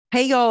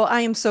Hey, y'all,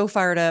 I am so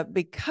fired up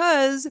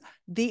because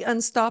the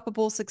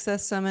Unstoppable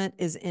Success Summit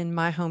is in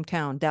my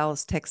hometown,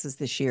 Dallas, Texas,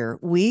 this year.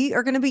 We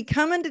are going to be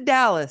coming to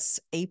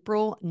Dallas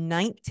April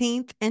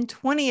 19th and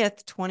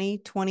 20th,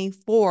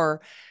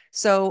 2024.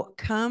 So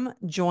come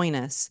join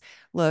us.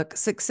 Look,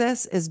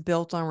 success is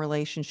built on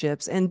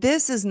relationships, and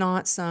this is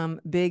not some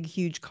big,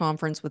 huge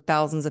conference with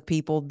thousands of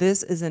people.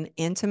 This is an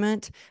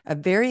intimate, a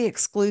very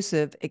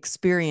exclusive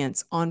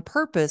experience on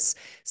purpose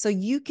so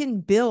you can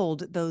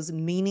build those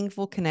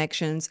meaningful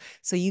connections,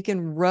 so you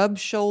can rub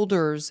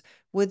shoulders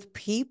with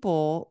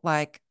people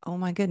like, oh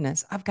my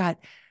goodness, I've got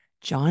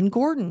John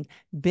Gordon,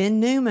 Ben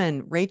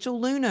Newman, Rachel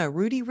Luna,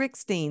 Rudy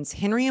Ricksteins,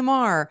 Henry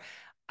Amar.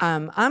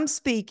 I'm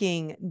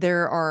speaking.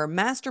 There are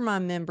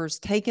mastermind members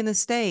taking the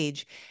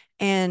stage.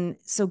 And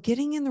so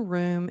getting in the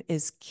room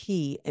is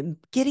key. And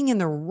getting in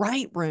the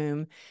right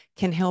room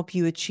can help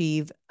you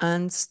achieve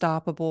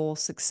unstoppable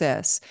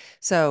success.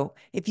 So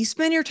if you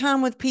spend your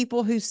time with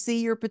people who see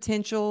your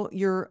potential,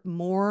 you're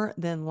more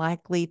than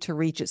likely to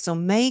reach it. So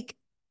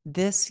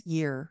this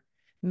year,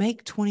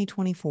 make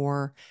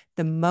 2024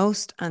 the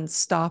most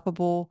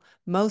unstoppable,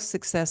 most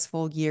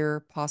successful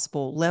year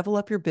possible. Level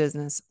up your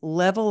business,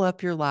 level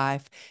up your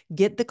life,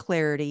 get the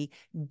clarity,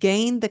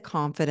 gain the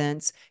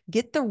confidence,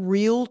 get the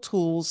real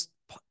tools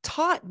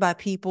taught by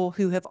people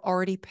who have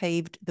already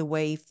paved the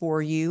way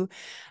for you.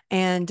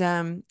 And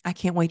I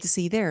can't wait to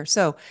see you there.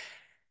 So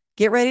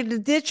get ready to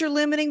ditch your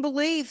limiting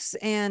beliefs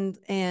and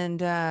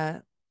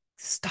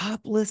stop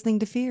listening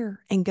to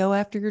fear and go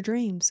after your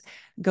dreams.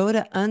 Go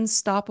to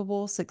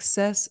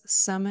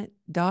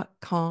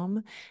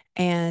unstoppablesuccesssummit.com,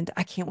 and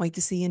I can't wait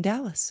to see you in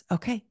Dallas.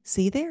 Okay,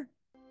 see you there.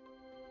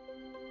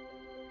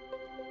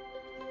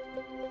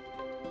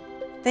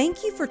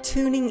 Thank you for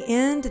tuning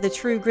in to the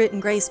True Grit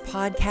and Grace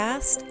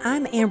podcast.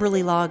 I'm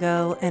Amberly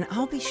Lago, and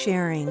I'll be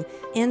sharing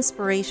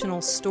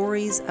inspirational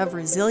stories of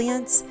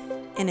resilience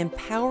and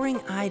empowering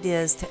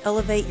ideas to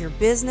elevate your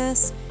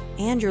business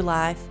and your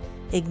life,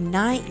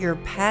 ignite your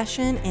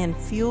passion, and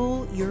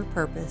fuel your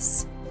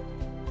purpose.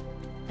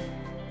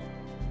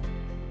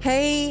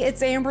 Hey,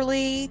 it's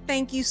Amberly.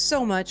 Thank you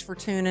so much for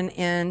tuning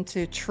in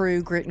to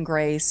True Grit and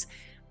Grace.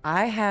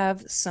 I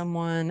have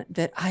someone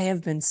that I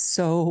have been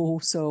so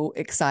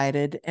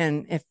excited.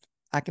 And if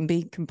I can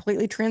be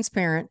completely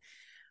transparent,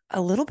 a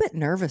little bit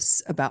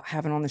nervous about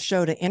having on the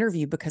show to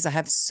interview because I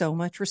have so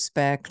much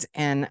respect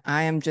and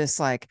I am just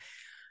like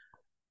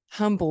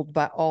humbled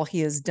by all he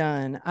has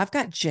done. I've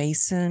got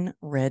Jason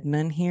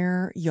Redman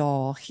here,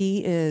 y'all.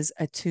 He is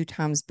a 2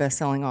 times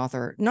best-selling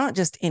author, not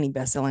just any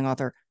best-selling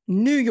author,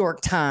 New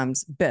York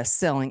Times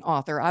best-selling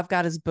author. I've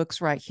got his books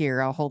right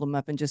here. I'll hold them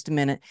up in just a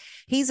minute.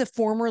 He's a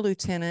former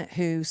lieutenant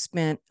who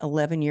spent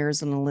 11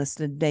 years on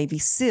enlisted Navy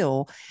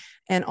SEAL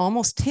and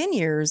almost 10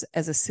 years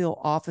as a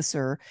SEAL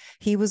officer.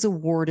 He was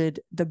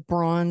awarded the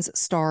Bronze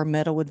Star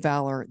Medal with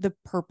Valor, the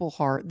Purple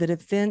Heart, the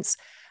Defense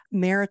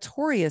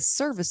Meritorious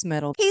Service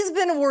Medal. He's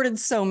been awarded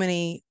so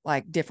many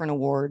like different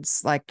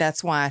awards. Like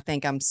that's why I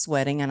think I'm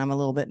sweating and I'm a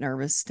little bit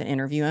nervous to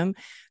interview him.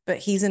 But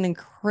he's an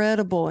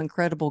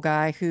incredible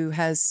guy who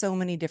has so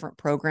many different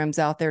programs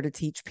out there to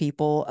teach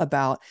people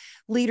about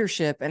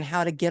leadership and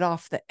how to get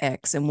off the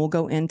X. And we'll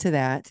go into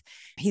that.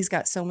 He's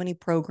got so many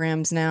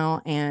programs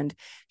now, and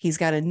he's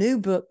got a new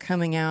book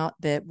coming out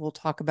that we'll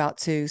talk about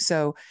too.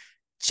 So,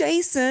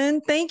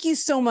 Jason, thank you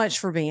so much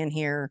for being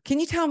here. Can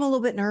you tell I'm a little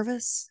bit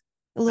nervous?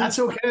 A little. That's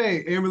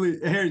okay, Emily.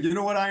 Hey, you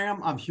know what I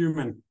am? I'm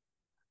human.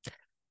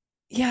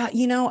 Yeah,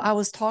 I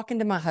was talking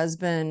to my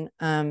husband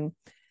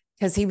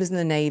because he was in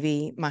the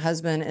Navy. My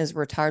husband is a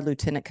retired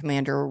lieutenant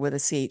commander with a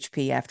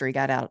CHP after he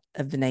got out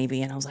of the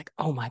Navy. And I was like,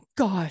 oh my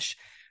gosh.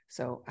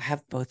 So I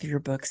have both of your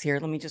books here.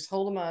 Let me just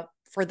hold them up.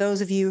 For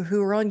those of you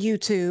who are on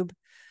YouTube,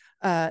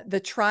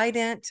 The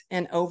Trident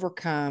and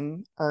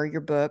Overcome are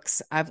your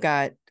books. I've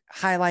got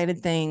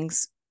highlighted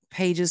things,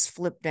 pages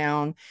flipped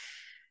down.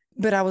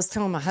 But I was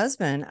telling my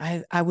husband,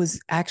 I was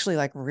actually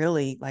like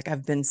really like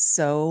I've been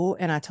so,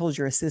 and I told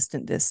your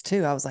assistant this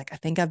too. I was like, I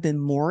think I've been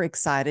more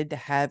excited to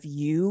have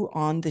you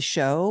on the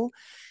show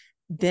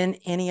than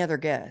any other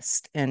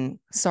guest. And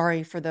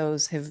sorry for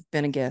those who've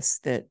been a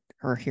guest that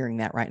are hearing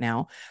that right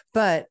now,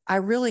 but I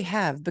really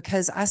have,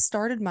 because I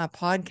started my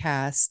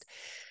podcast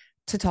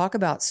to talk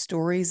about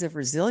stories of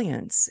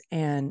resilience.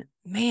 And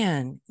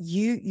man,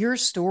 your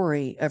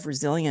story of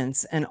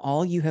resilience and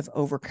all you have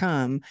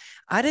overcome.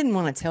 I didn't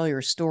want to tell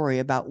your story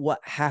about what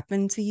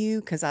happened to you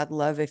because I'd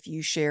love if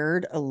you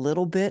shared a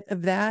little bit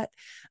of that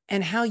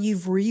and how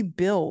you've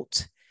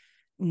rebuilt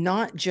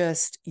not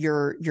just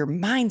your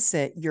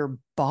mindset, your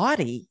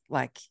body,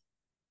 like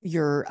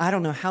I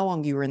don't know how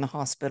long you were in the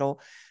hospital,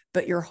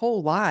 but your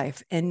whole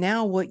life. And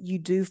now what you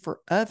do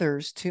for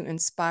others to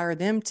inspire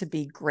them to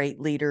be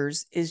great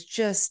leaders is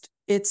just,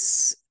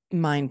 it's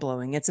mind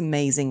blowing. It's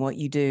amazing what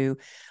you do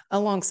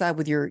alongside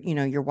with your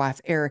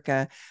wife,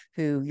 Erica,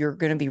 who you're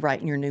going to be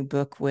writing your new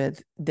book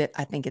with, that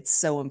I think it's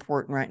so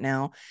important right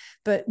now.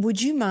 But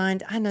would you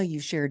mind, I know you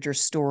shared your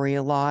story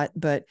a lot,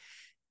 but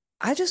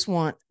I just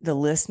want the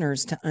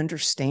listeners to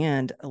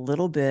understand a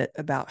little bit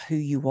about who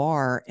you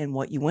are and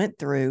what you went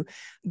through.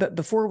 But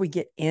before we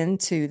get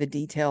into the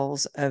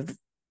details of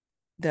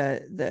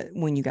the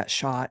when you got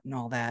shot and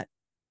all that,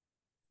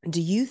 do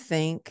you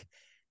think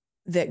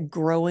that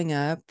growing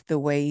up the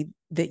way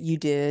that you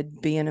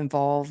did, being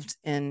involved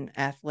in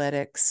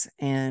athletics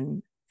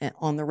and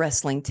on the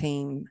wrestling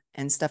team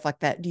and stuff like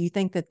that, do you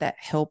think that that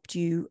helped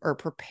you or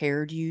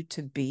prepared you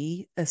to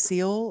be a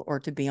SEAL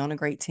or to be on a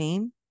great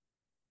team?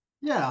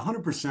 Yeah,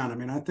 100%. I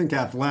mean, I think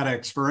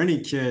athletics for any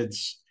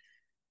kids,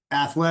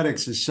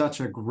 athletics is such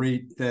a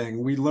great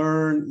thing. You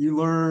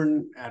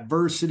learn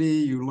adversity,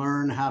 you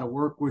learn how to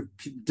work with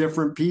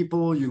different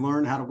people, you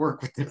learn how to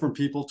work with different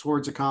people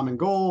towards a common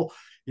goal,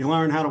 you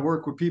learn how to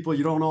work with people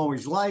you don't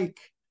always like,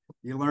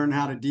 you learn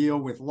how to deal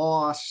with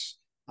loss.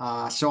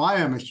 So I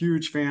am a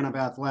huge fan of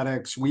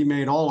athletics. We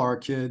made all our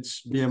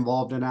kids be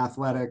involved in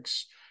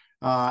athletics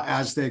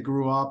as they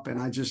grew up,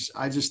 and I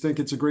just think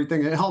it's a great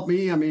thing. It helped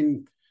me. I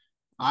mean,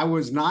 I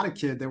was not a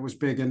kid that was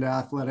big into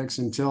athletics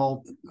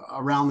until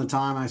around the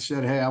time I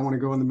said, "Hey, I want to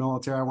go in the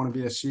military. I want to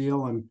be a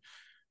SEAL." And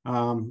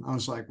I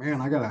was like,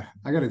 "Man, I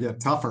gotta get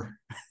tougher."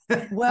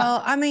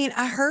 Well, I mean,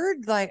 I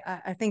heard like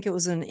I think it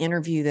was an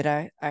interview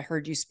that I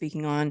heard you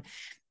speaking on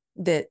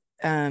that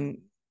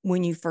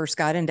when you first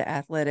got into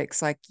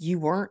athletics, like you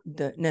weren't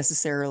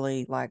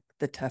necessarily like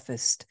the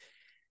toughest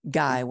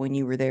guy when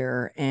you were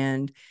there,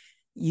 and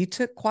you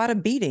took quite a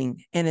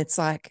beating. And it's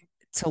like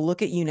to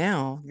look at you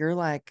now, you're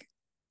like,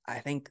 I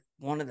think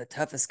one of the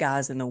toughest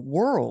guys in the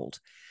world.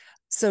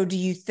 So do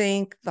you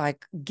think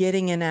like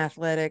getting in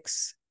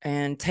athletics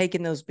and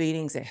taking those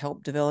beatings, it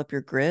helped develop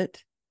your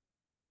grit?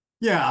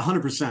 Yeah,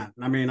 100%.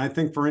 I mean, I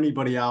think for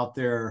anybody out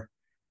there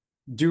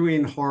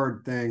doing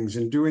hard things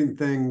and doing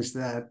things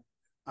that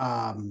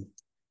um,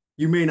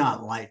 you may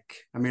not like.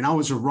 I mean, I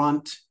was a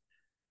runt.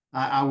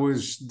 I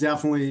was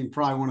definitely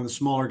probably one of the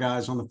smaller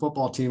guys on the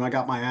football team. I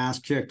got my ass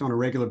kicked on a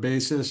regular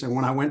basis. And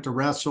when I went to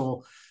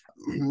wrestle,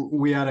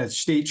 we had a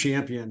state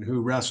champion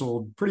who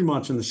wrestled pretty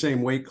much in the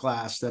same weight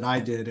class that I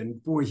did.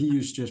 And boy, he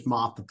used to just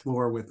mop the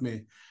floor with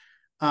me.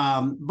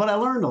 But I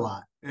learned a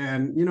lot.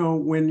 And you know,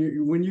 when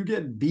you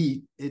get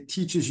beat, it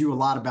teaches you a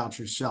lot about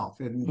yourself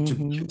and to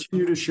Mm-hmm.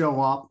 continue to show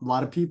up. A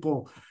lot of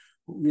people,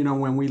 you know,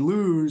 when we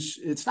lose,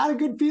 it's not a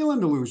good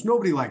feeling to lose.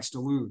 Nobody likes to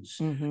lose,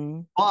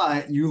 Mm-hmm.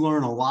 but you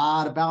learn a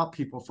lot about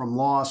people from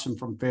loss and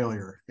from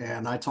failure.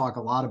 And I talk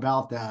a lot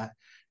about that.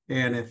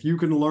 And if you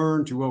can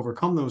learn to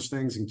overcome those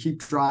things and keep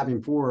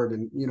driving forward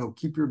and, you know,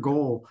 keep your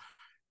goal,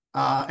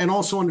 and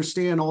also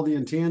understand all the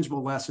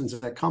intangible lessons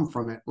that come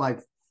from it.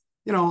 Like,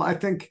 you know, I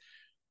think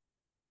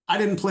I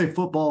didn't play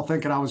football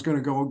thinking I was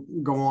going to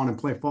go on and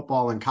play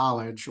football in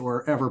college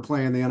or ever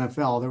play in the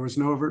NFL. There was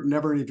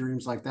never any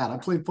dreams like that. I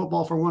played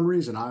football for one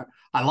reason.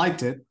 I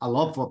liked it. I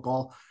love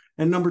football.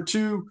 And number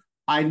two,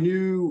 I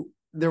knew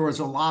there was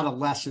a lot of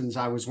lessons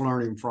I was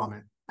learning from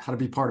it. How to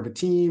be part of a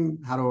team,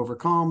 how to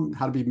overcome,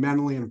 how to be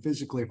mentally and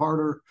physically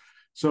harder.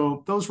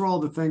 So those were all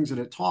the things that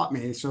it taught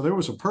me. So there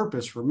was a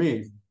purpose for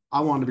me.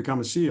 I wanted to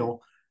become a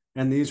SEAL,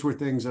 and these were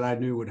things that I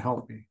knew would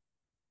help me.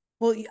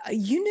 Well,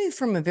 you knew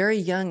from a very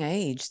young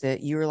age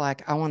that you were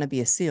like, I want to be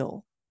a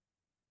SEAL.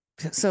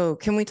 So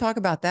can we talk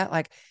about that?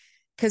 Like,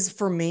 because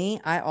for me,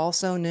 I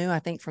also knew, I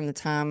think from the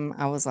time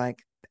I was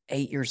like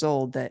 8 years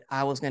old, that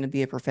I was going to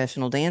be a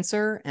professional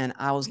dancer and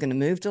I was going to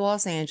move to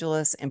Los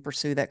Angeles and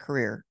pursue that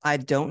career. I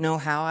don't know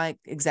how I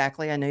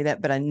knew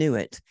that, but I knew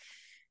it.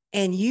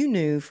 And you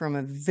knew from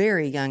a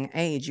very young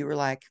age, you were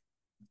like,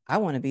 I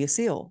want to be a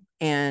SEAL.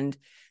 And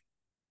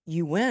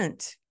you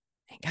went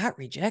and got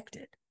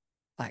rejected,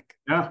 like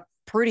Yeah.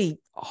 pretty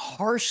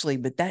harshly,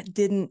 but that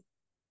didn't,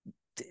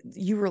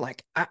 you were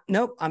like,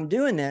 nope, I'm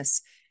doing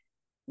this.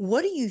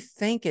 What do you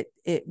think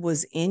it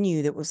was in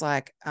you that was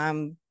like,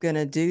 I'm going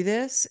to do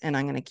this and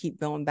I'm going to keep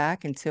going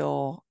back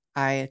until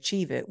I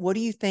achieve it? What do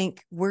you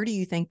think? Where do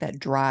you think that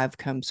drive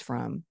comes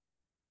from?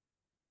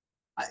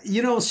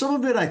 You know, some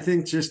of it I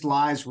think just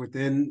lies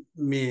within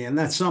me, and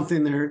that's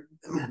something there.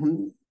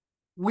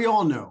 We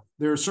all know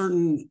there are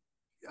certain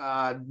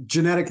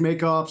genetic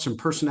makeups and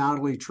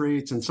personality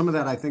traits, and some of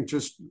that I think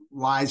just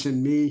lies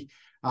in me.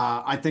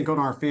 I think on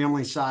our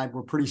family side,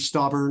 we're pretty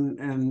stubborn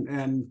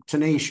and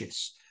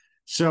tenacious.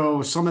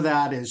 So some of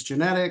that is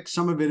genetic,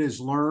 some of it is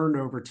learned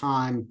over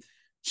time,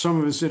 some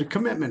of it is a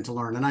commitment to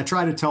learn. And I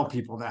try to tell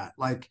people that,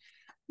 like,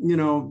 you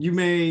know, you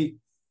may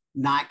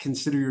not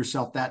consider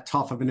yourself that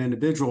tough of an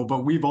individual,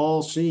 but we've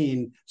all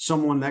seen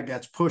someone that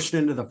gets pushed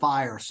into the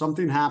fire.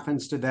 Something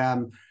happens to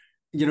them,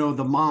 you know,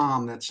 the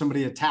mom that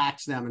somebody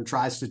attacks them and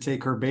tries to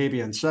take her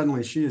baby, and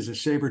suddenly she is a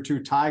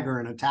saber-tooth tiger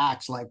and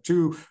attacks like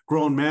two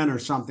grown men or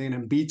something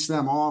and beats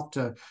them off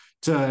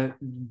to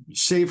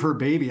save her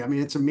baby. I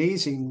mean, it's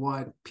amazing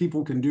what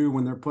people can do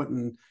when they're put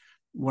in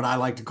what I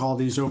like to call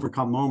these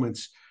overcome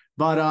moments.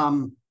 But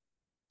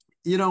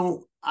you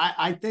know,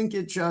 I think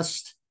it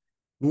just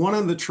one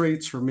of the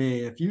traits for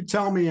me, if you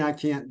tell me I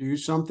can't do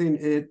something,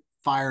 it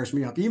fires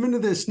me up. Even to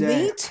this day,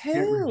 Me I get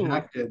too.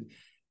 rejected.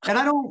 And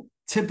I don't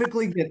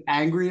typically get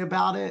angry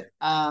about it.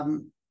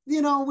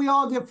 we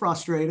all get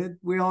frustrated.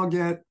 We all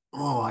get,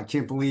 oh, I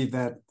can't believe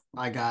that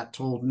I got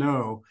told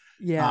no.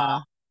 Uh, Yeah.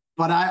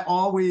 but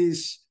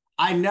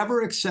I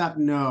never accept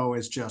no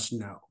as just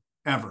no,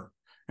 ever.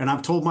 And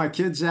I've told my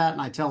kids that,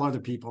 and I tell other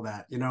people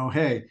that,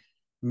 hey,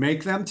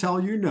 make them tell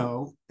you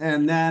no,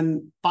 and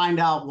then find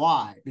out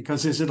why.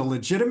 Because is it a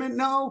legitimate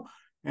no?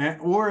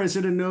 Or is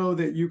it a no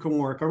that you can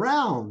work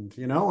around,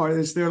 or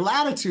is there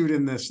latitude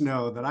in this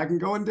no that I can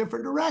go in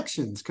different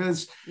directions?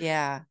 Because,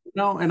 Yeah.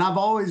 and I've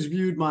always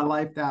viewed my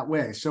life that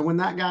way. So when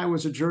that guy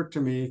was a jerk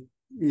to me,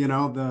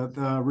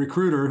 the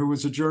recruiter who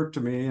was a jerk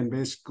to me and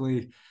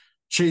basically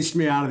chased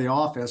me out of the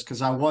office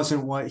because I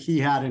wasn't what he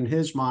had in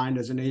his mind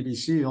as a Navy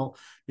SEAL,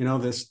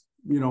 this,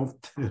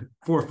 4'11",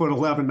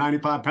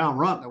 95-pound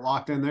runt that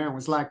walked in there and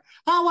was like,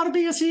 I want to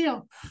be a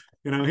SEAL.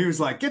 He was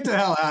like, get the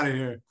hell out of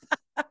here.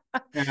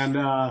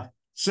 And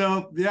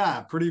so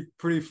yeah,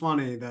 pretty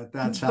funny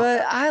that's how But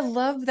that. I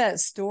love that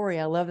story.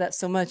 I love that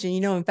so much.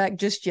 And in fact,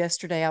 just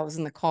yesterday I was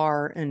in the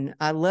car, and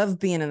I love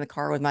being in the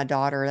car with my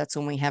daughter. That's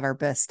when we have our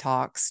best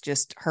talks,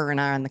 just her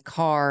and I in the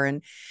car.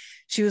 And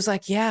she was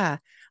like, yeah,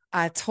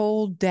 I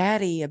told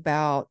daddy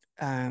about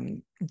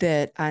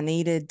that I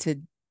needed to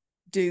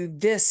do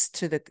this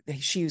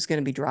she was going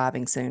to be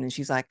driving soon. And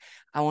she's like,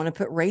 I want to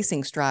put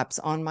racing stripes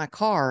on my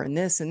car and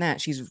this and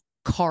that. She's a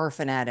car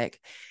fanatic.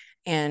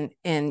 And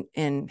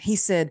he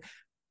said,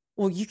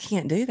 well, you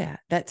can't do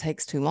that. That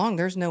takes too long.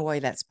 There's no way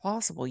that's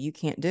possible. You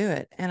can't do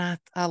it. And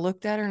I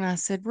looked at her and I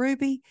said,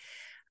 Ruby,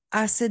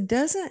 I said,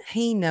 doesn't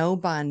he know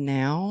by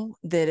now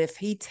that if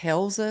he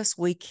tells us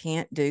we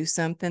can't do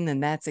something, then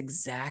that's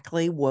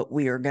exactly what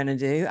we are going to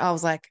do? I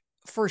was like,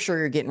 for sure,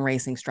 you're getting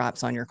racing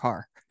stripes on your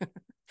car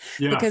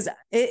Yeah. because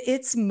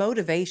it's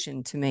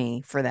motivation to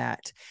me for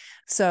that.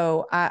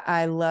 So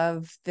I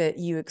love that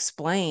you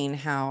explain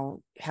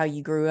how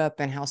you grew up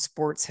and how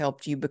sports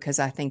helped you, because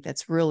I think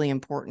that's really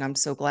important. I'm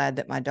so glad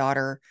that my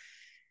daughter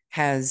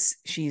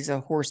she's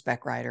a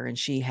horseback rider, and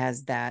she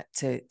has that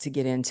to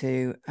get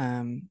into.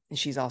 And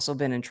she's also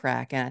been in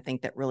track, and I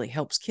think that really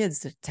helps kids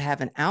to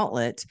have an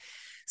outlet.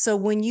 So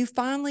when you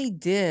finally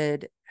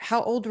did,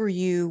 how old were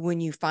you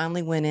when you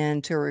finally went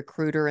into a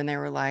recruiter and they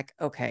were like,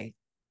 okay,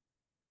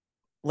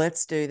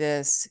 let's do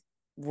this.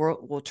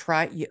 We'll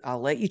try you. I'll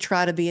let you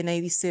try to be a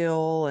Navy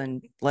SEAL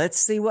and let's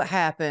see what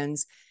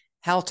happens.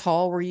 How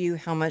tall were you?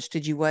 How much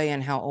did you weigh?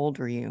 And how old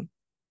were you?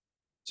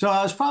 So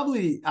I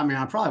probably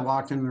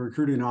walked into the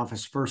recruiting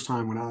office first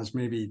time when I was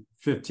maybe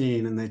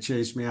 15, and they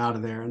chased me out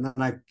of there. And then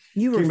I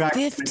You were came back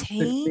when I was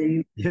 15?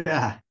 16.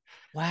 Yeah.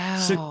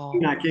 16, Wow.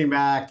 I came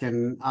back,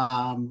 and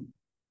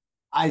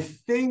I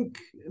think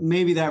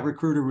maybe that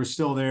recruiter was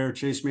still there,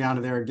 chased me out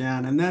of there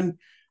again. And then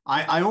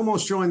I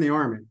almost joined the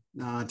Army.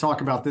 I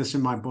talk about this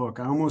in my book.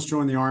 I almost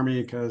joined the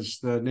Army because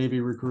the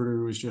Navy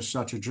recruiter was just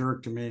such a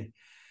jerk to me.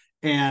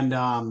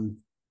 And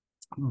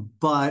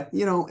but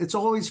it's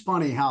always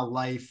funny how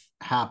life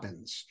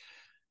happens.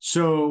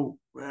 So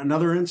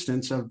another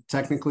instance of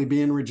technically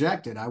being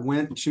rejected. I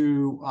went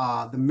to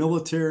the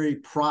military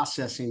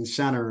processing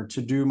center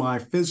to do my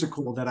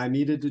physical that I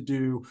needed to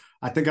do.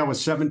 I think I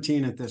was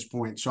 17 at this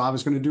point. So I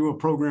was going to do a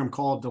program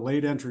called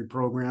delayed entry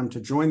program to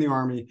join the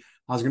Army.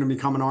 I was going to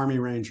become an Army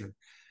Ranger.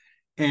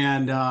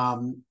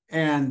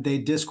 And they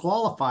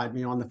disqualified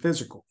me on the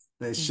physical.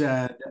 They Mhm.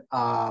 said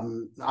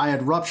I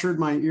had ruptured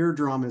my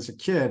eardrum as a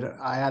kid.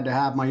 I had to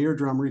have my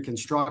eardrum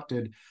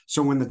reconstructed.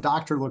 So when the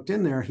doctor looked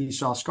in there, he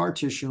saw scar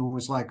tissue and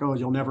was like, "Oh,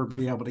 you'll never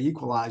be able to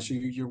equalize.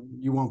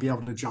 You won't be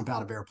able to jump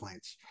out of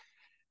airplanes."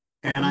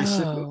 And I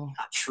said, Oh,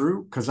 "Not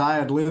true," because I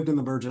had lived in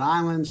the Virgin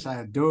Islands. I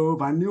had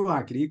dove. I knew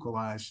I could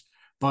equalize.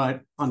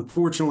 But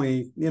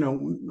unfortunately,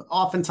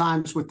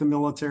 oftentimes with the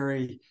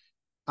military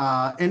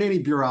and any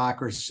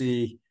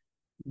bureaucracy,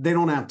 they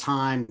don't have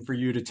time for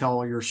you to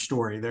tell your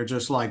story. They're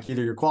just like,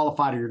 either you're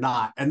qualified or you're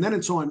not. And then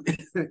it's on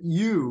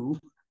you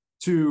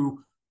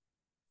to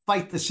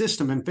fight the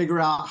system and figure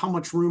out how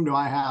much room do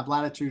I have,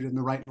 latitude in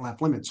the right and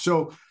left limits.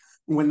 So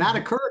when that mhm.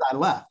 occurred, I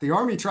left. The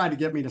Army tried to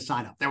get me to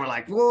sign up. They were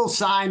like, we'll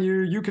sign you.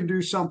 You can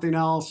do something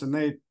else. And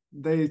they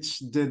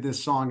did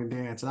this song and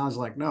dance. And I was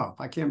like, no, if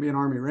I can't be an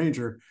Army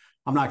Ranger,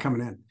 I'm not coming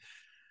in.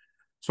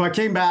 So I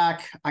came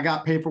back, I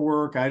got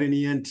paperwork, I had an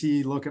ENT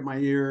look at my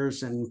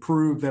ears and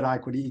prove that I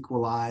could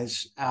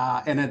equalize.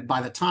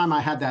 By the time I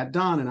had that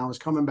done and I was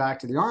coming back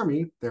to the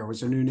Army, there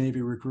was a new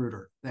Navy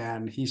recruiter.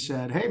 And he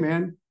said, hey,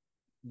 man,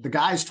 the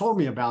guys told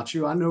me about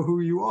you. I know who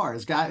you are.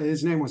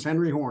 His name was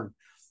Henry Horn.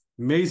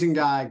 Amazing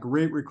guy,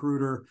 great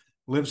recruiter,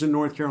 lives in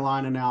North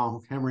Carolina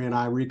now. Henry and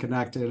I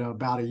reconnected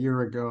about a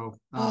year ago.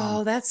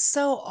 Oh, that's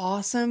so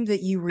awesome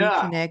that you Yeah,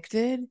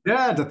 reconnected.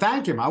 yeah, to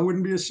thank him. I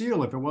wouldn't be a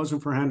SEAL if it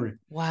wasn't for Henry.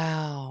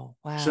 Wow.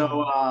 So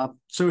Wow.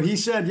 so he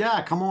said,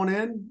 yeah, come on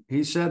in.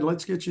 He said,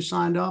 let's get you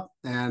signed up.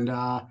 And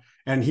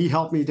he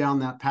helped me down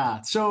that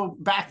path. So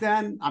back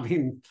then, I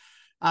mean,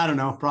 I don't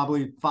know,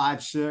 probably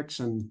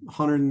 5'6" and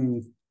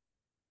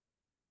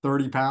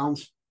 130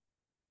 pounds.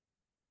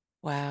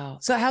 Wow.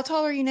 So how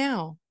tall are you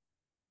now?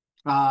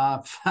 Uh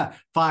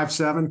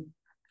 5'7".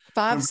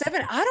 Five,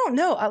 seven. I don't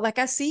know. Like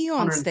I see you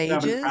on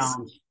 107 stages.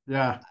 pounds.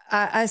 Yeah.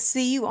 I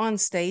see you on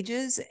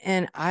stages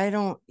and I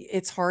don't,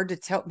 it's hard to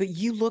tell, but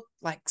you look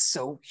like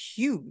so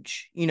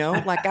huge,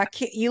 like I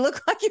can't, you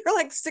look like you're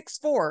like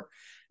 6'4".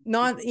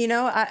 Not,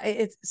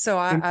 it's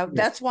so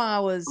that's why I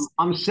was,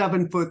 I'm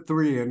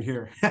 7'3" in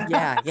here.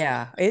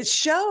 yeah, it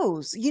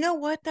shows. You know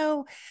what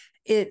though?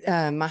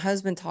 My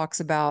husband talks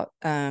about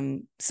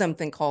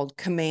something called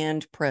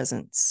command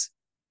presence,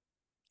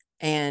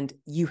 and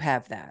you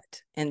have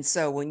that. And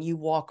so when you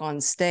walk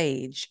on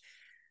stage,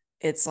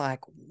 it's like,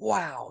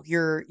 wow,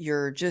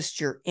 you're just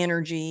your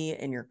energy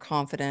and your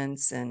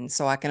confidence. And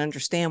so I can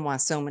understand why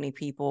so many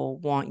people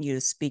want you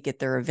to speak at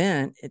their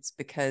event. It's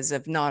because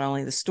of not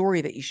only the story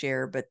that you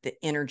share, but the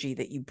energy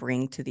that you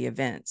bring to the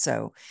event.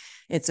 So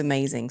it's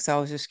amazing. So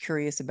I was just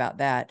curious about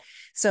that.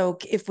 So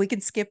if we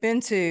could skip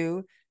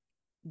into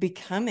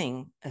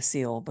becoming a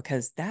SEAL,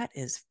 because that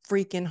is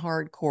freaking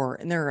hardcore.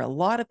 And there are a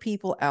lot of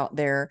people out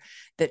there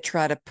that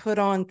try to put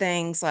on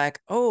things like,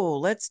 oh,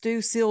 let's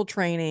do SEAL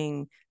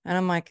training. And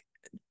I'm like,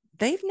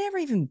 they've never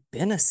even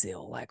been a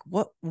SEAL. Like,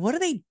 what do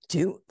they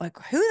do? Like,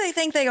 who do they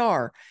think they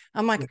are?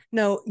 I'm like,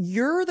 no,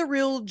 you're the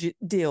real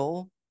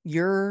deal.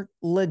 Your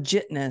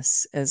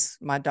legitness, as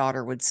my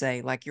daughter would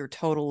say, like your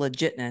total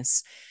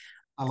legitness.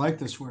 I like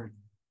this word.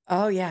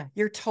 Oh yeah,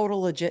 your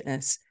total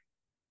legitness.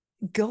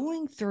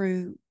 Going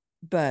through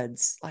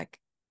buds, like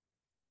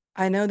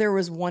I know there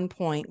was one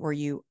point where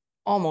you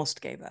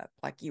almost gave up,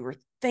 like you were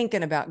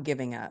thinking about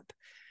giving up.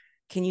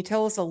 Can you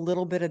tell us a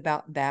little bit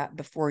about that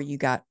before you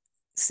got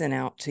sent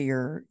out to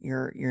your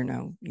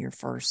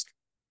first,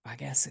 I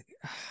guess,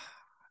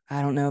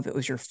 I don't know if it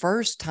was your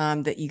first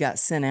time that you got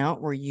sent out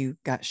where you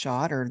got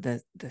shot, or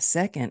the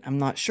second, I'm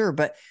not sure,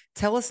 but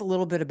tell us a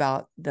little bit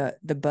about the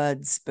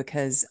buds,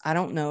 because I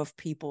don't know if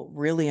people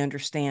really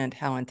understand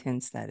how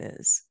intense that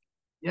is.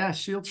 Yeah,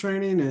 SEAL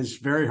training is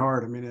very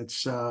hard. I mean,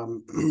 it's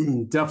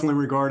definitely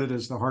regarded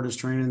as the hardest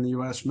training in the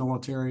U.S.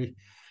 military.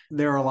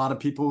 There are a lot of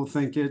people who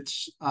think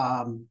it's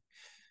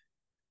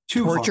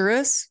too hard.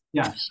 Torturous.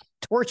 Yes.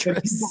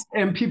 Torturous.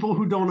 And people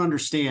who don't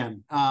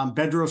understand.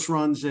 Bedros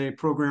runs a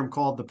program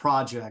called The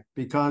Project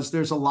because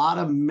there's a lot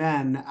of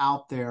men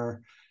out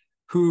there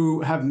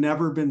who have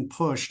never been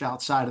pushed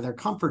outside of their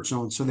comfort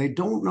zone. So they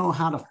don't know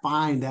how to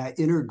find that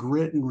inner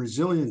grit and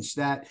resilience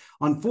that,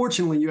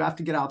 unfortunately, you have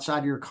to get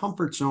outside your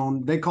comfort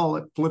zone. They call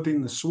it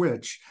flipping the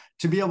switch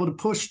to be able to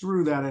push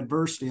through that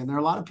adversity. And there are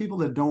a lot of people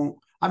that don't.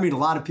 I mean, a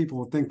lot of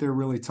people think they're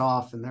really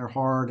tough and they're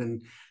hard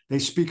and they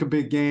speak a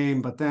big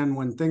game, but then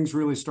when things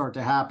really start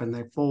to happen,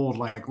 they fold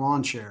like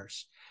lawn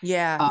chairs.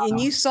 Yeah. And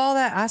you saw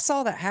that. I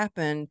saw that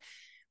happen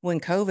when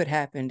COVID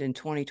happened in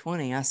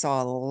 2020. I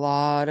saw a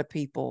lot of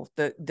people,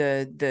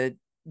 the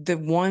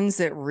ones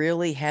that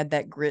really had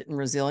that grit and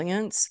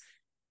resilience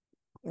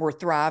were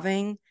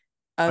thriving.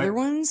 Other Right?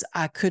 ones,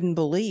 I couldn't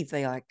believe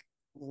they like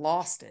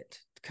lost it,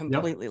 Yep.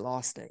 completely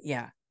lost it.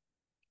 Yeah.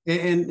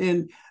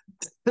 And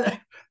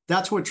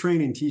that's what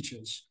training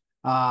teaches.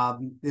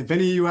 If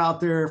any of you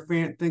out there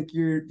think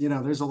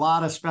there's a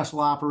lot of special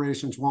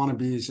operations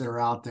wannabes that are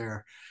out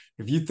there.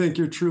 If you think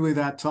you're truly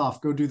that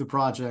tough, go do The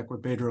Project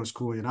with Bedros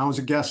Keuilian. I was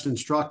a guest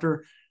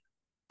instructor.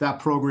 That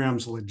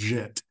program's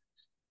legit.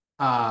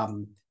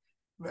 Um,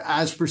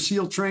 as for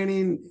SEAL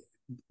training,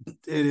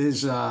 it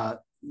is,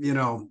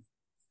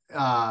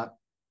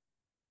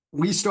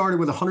 we started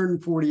with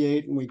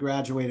 148 and we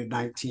graduated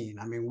 19.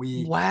 I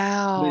mean,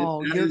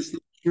 Wow. that is the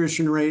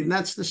attrition rate, and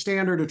that's the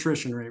standard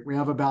attrition rate. We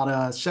have about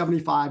a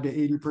 75 to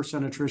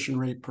 80% attrition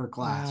rate per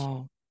class.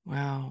 Wow.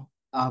 Wow.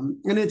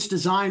 And it's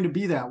designed to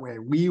be that way.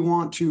 We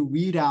want to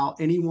weed out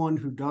anyone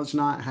who does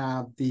not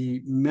have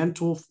the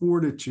mental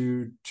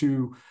fortitude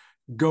to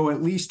go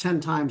at least 10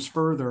 times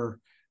further.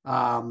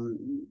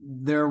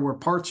 There were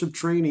parts of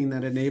training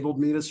that enabled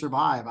me to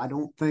survive. I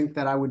don't think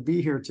that I would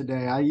be here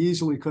today. I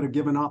easily could have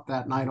given up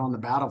that night on the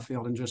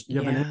battlefield and just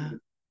given Yeah. in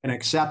and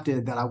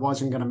accepted that I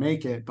wasn't going to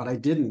make it, but I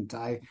didn't.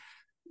 I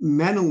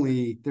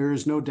mentally, there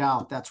is no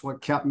doubt that's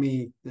what kept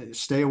me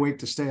stay awake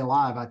to stay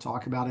alive. I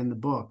talk about in the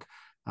book.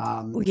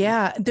 Well,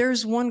 yeah,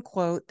 there's one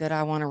quote that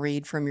I want to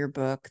read from your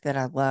book that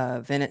I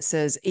love. And it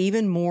says,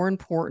 even more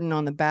important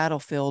on the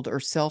battlefield are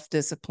self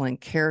discipline,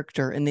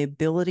 character, and the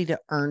ability to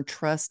earn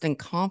trust and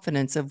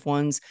confidence of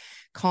one's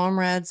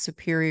comrades,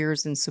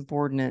 superiors, and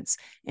subordinates,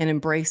 and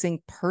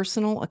embracing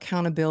personal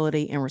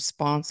accountability and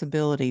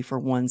responsibility for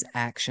one's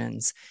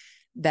actions.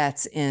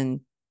 That's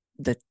in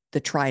the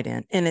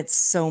Trident. And it's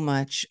so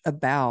much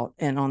about,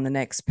 and on the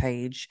next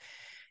page,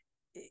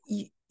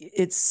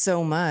 it's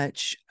so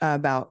much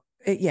about,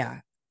 yeah,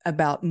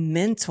 about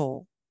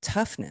mental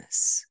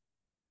toughness.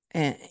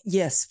 And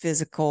yes,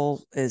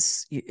 physical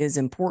is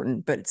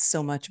important, but it's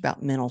so much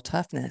about mental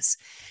toughness.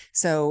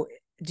 So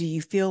do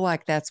you feel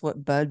like that's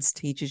what buds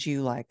teaches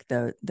you, like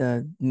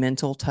the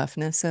mental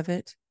toughness of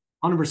it?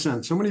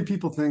 100%. So many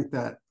people think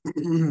that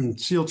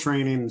SEAL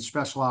training and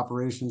special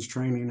operations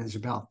training is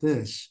about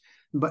this,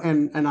 but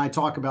and I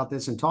talk about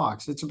this in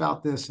talks. It's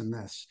about this and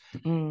this.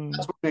 Mm,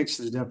 That's what makes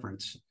the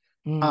difference.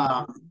 mm,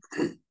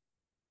 Um,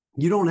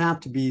 you don't have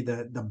to be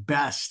the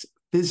best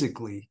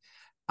physically.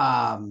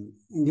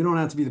 You don't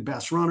have to be the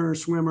best runner,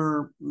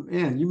 swimmer,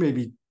 and you may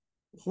be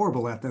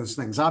horrible at those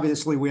things.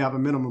 Obviously, we have a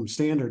minimum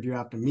standard you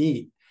have to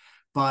meet,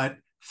 but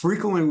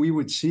frequently we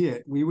would see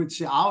it. We would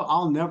see.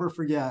 I'll never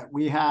forget.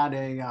 We had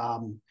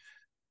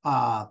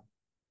uh,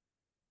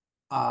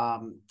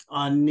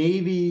 a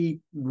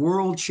Navy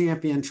world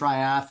champion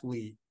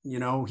triathlete. You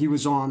know, he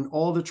was on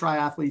all the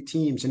triathlete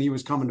teams, and he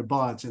was coming to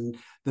Buds, and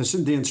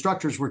the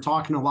instructors were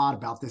talking a lot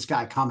about this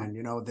guy coming.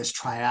 You know, this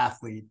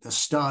triathlete, the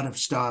stud of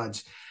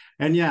studs.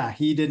 And yeah,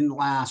 he didn't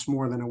last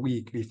more than a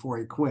week before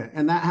he quit.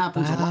 And that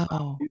happens a lot.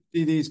 Wow. You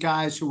see these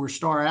guys who were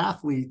star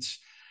athletes,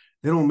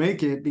 they don't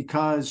make it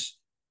because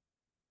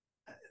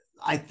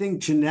I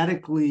think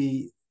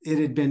genetically it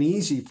had been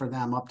easy for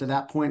them up to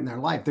that point in their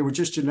life. They were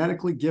just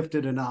genetically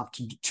gifted enough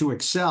to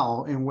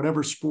excel in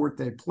whatever sport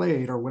they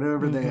played or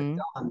whatever they had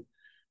done.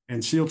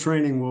 And SEAL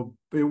training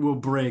will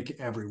break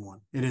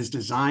everyone. It is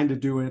designed to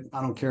do it.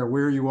 I don't care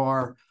where you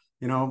are.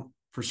 You know,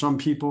 for some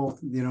people,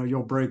 you know,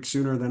 you'll break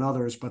sooner than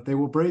others, but they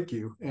will break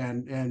you.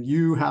 And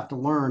you have to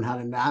learn how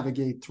to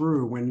navigate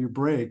through when you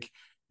break,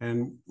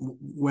 and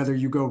whether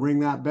you go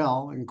ring that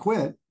bell and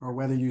quit or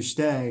whether you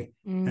stay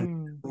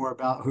and more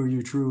about who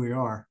you truly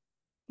are.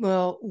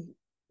 Well,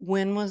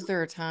 when was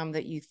there a time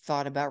that you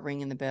thought about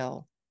ringing the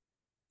bell?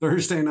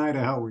 Thursday night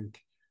of Hell Week.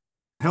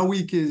 Hell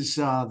Week is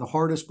the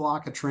hardest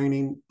block of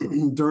training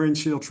during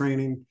SEAL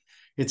training.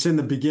 It's in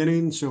the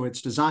beginning, so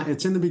it's designed.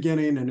 It's in the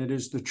beginning, and it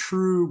is the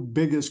true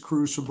biggest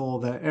crucible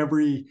that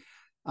every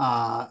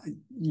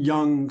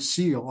young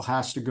SEAL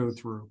has to go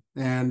through.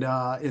 And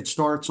it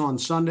starts on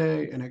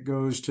Sunday, and it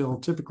goes till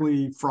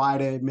typically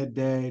Friday,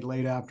 midday,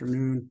 late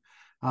afternoon.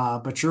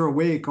 But you're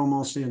awake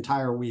almost the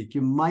entire week.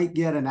 You might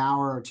get an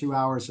hour or 2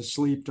 hours of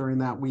sleep during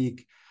that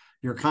week.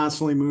 You're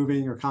constantly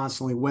moving. You're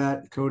constantly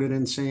wet, coated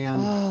in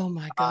sand. Oh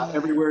my God.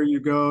 Everywhere you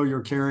go,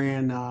 you're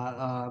carrying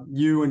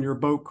you and your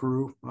boat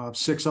crew,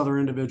 6 other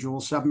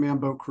individuals, 7-man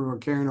boat crew are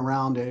carrying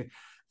around a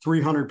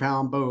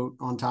 300-pound boat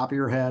on top of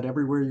your head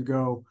everywhere you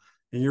go.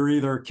 And you're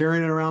either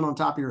carrying it around on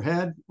top of your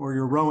head, or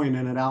you're rowing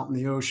in it out in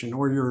the ocean,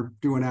 or you're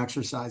doing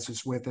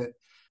exercises with it.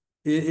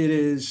 It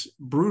is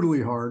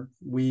brutally hard.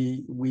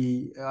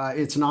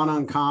 It's not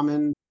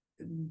uncommon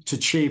to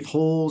chafe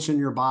holes in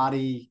your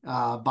body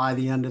by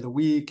the end of the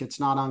week. It's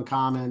not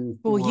uncommon.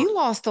 Well, you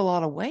lost a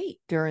lot of weight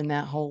during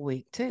that whole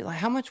week too. Like,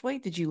 how much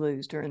weight did you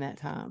lose during that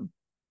time?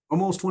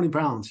 Almost 20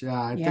 pounds.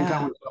 Yeah, I think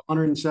I was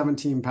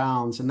 117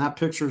 pounds, and that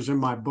picture's in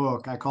my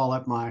book. I call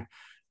it my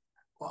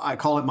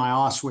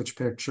Auschwitz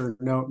picture.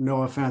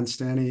 No offense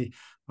to any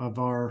of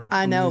our.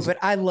 I know, but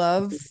I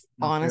love,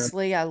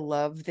 honestly, I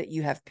love that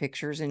you have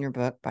pictures in your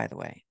book, by the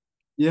way.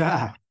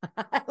 Yeah.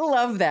 I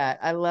love that.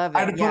 I love it.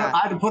 I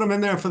had to put them in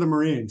there for the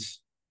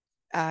Marines.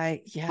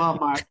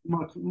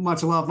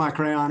 Much love my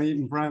crayon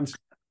eating friends.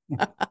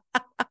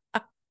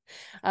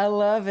 I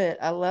love it.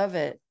 I love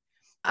it.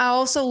 I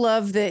also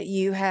love that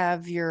you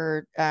have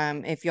your,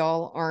 if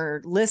y'all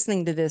are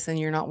listening to this and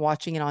you're not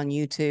watching it on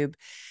YouTube,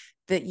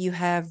 that you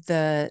have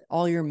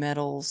all your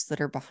medals that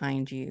are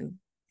behind you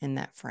in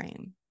that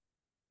frame.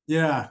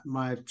 Yeah,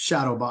 my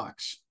shadow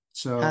box.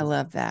 So I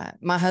love that.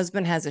 My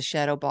husband has a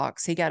shadow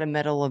box. He got a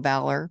Medal of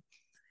Valor.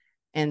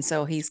 And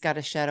so he's got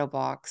a shadow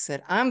box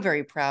that I'm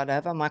very proud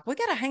of. I'm like, we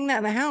got to hang that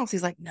in the house.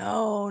 He's like,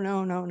 no,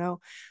 no, no, no.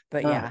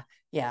 But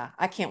yeah,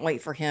 I can't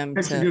wait for him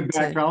it's a good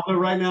background. Although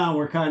right now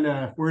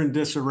we're in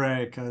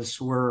disarray because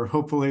we're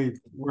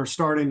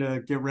starting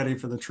to get ready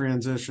for the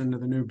transition to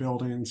the new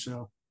building.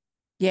 So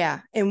yeah,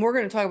 and we're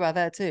going to talk about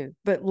that too.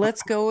 But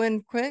let's go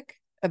in quick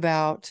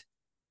about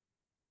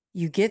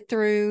you get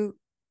through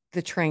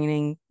the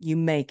training, you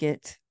make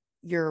it.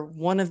 You're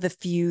one of the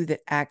few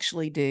that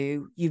actually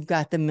do. You've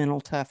got the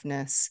mental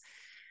toughness.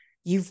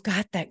 You've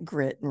got that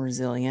grit and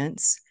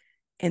resilience.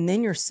 And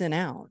then you're sent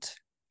out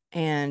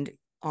and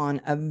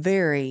on a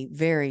very,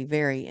 very,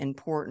 very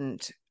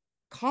important,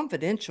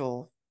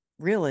 confidential,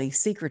 really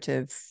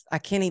secretive. I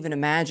can't even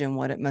imagine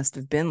what it must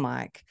have been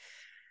like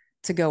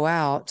to go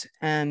out.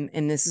 And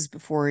this is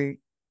before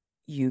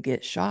you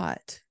get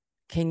shot.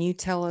 Can you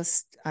tell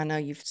us, I know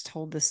you've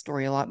told this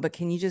story a lot, but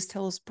can you just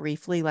tell us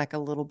briefly, like a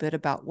little bit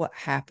about what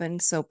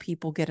happened so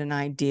people get an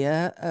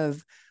idea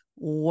of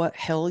what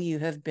hell you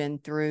have been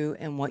through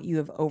and what you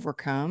have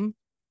overcome?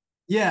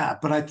 Yeah,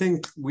 but I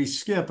think we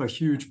skip a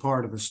huge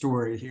part of the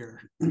story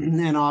here,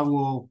 and I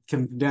will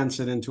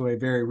condense it into a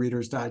very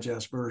Reader's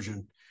Digest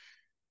version.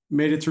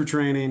 Made it through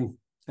training,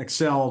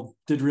 excelled,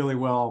 did really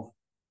well.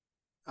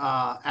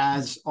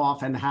 As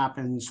often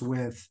happens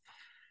with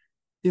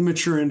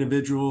immature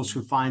individuals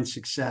who find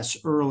success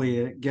early,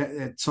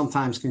 it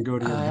sometimes can go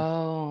to your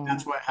head.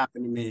 That's what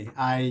happened to me.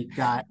 I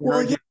got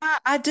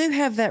I do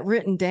have that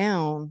written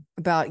down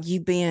about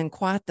you being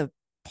quite the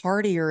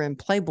partier and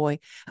playboy.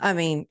 I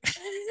mean,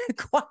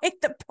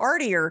 quite the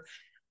partier.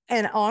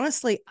 And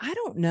honestly, I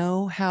don't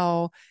know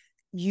how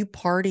you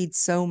partied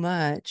so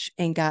much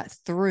and got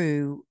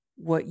through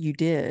what you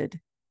did.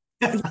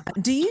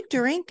 Do you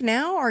drink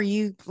now? Or are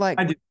you like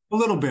I do a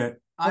little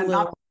bit?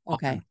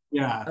 Okay.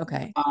 Yeah.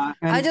 Okay. I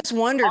And just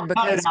wondered I'll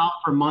cut it because, out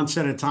for months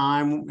at a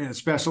time,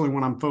 especially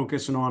when I'm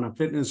focusing on a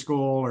fitness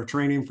goal or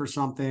training for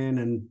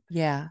something.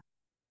 yeah,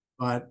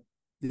 But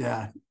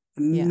yeah,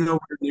 yeah. nowhere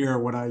near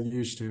what I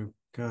used to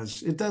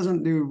because it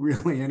doesn't do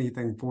really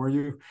anything for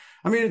you.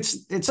 I mean, it's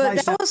But nice to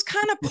that have was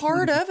kind of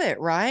part of it,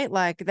 right?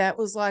 Like that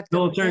was like the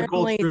military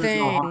family culture is a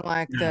thing, hard,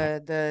 like yeah,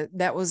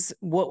 that was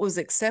what was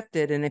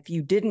accepted. And if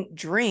you didn't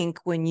drink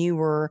when you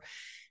were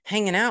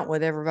hanging out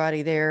with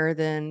everybody there,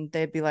 then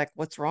they'd be like,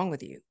 "What's wrong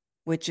with you?"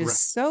 Which is right.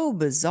 so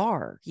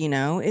bizarre,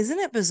 Isn't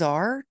it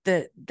bizarre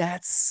that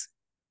that's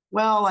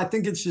Well, I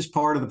think it's just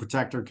part of the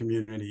protector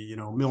community,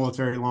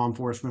 military, law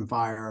enforcement,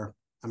 fire.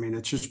 I mean,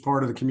 it's just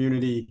part of the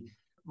community,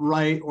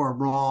 right or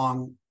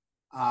wrong.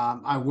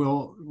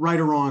 Right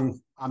or wrong,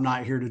 I'm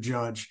not here to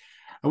judge.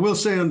 I will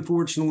say,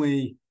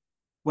 unfortunately,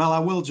 well, I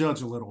will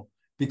judge a little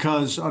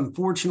because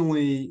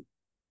unfortunately,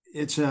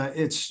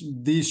 it's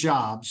these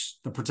jobs,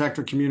 the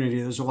protector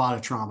community. There's a lot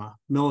of trauma,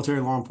 military,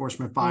 law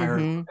enforcement, fire.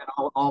 And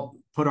mm-hmm. I'll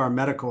put our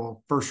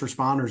medical first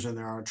responders in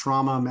there, our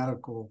trauma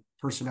medical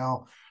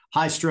personnel,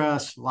 high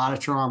stress, a lot of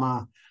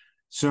trauma.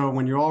 So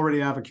when you already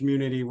have a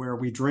community where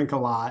we drink a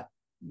lot,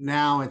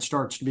 now it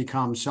starts to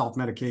become self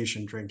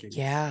medication drinking,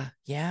 Yeah,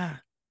 yeah.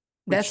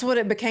 That's which what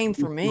it became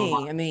for a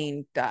lot. me. I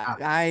mean,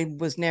 I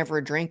was never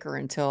a drinker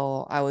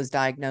until I was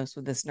diagnosed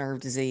with this nerve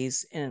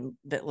disease and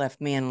that left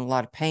me in a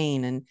lot of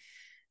pain. And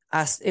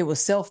it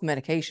was self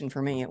medication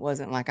for me. It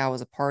wasn't like I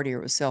was a partier,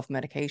 it was self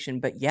medication.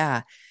 But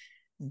yeah,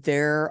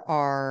 there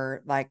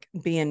are like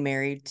being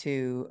married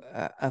to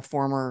a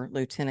former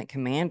lieutenant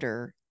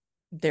commander,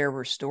 there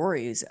were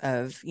stories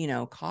of,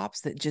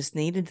 cops that just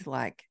needed to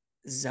like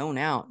zone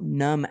out,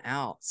 numb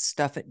out,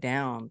 stuff it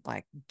down,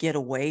 like get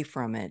away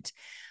from it.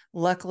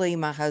 Luckily,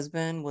 my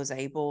husband was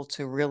able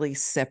to really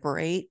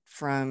separate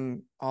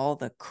from all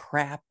the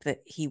crap that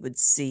he would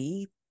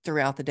see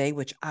throughout the day,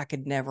 which I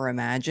could never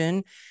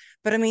imagine.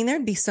 But I mean,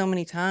 there'd be so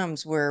many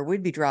times where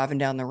we'd be driving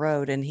down the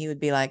road and he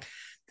would be like,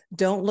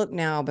 don't look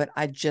now, but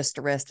I just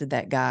arrested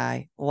that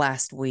guy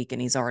last week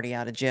and he's already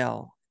out of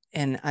jail.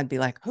 And I'd be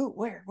like, who,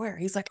 where?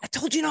 He's like, I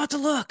told you not to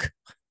look,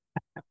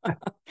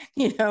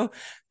 you know,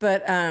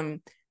 but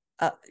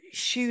uh,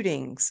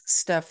 shootings,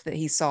 stuff that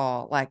he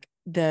saw, like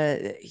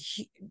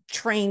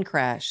train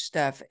crash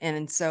stuff.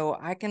 And so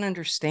I can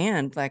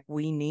understand like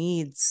we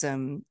need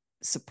some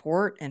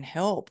support and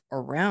help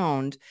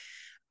around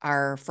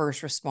our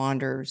first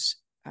responders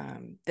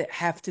that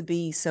have to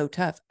be so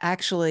tough.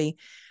 Actually,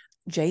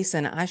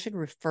 Jason, I should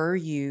refer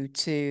you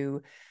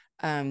to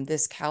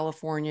this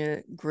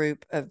California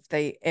group of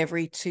they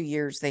every 2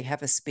 years they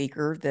have a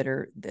speaker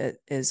that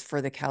is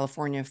for the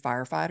California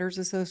Firefighters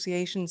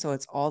Association. So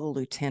it's all the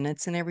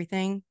lieutenants and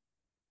everything.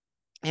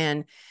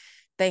 And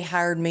they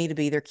hired me to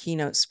be their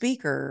keynote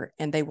speaker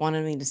and they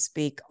wanted me to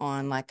speak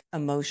on like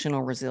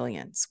emotional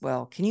resilience.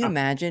 Well, can you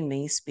imagine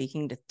me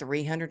speaking to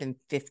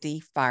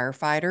 350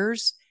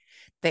 firefighters?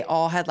 They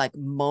all had like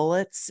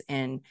mullets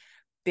and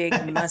big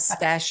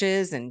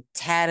mustaches and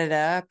tatted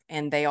up,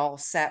 and they all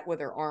sat with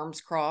their arms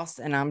crossed.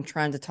 And I'm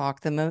trying to talk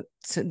to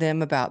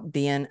them about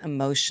being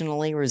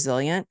emotionally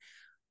resilient.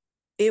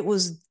 It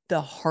was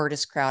the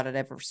hardest crowd I'd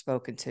ever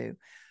spoken to.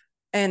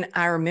 And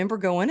I remember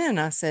going in and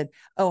I said,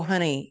 "Oh,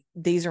 honey,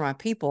 these are my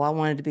people. I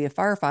wanted to be a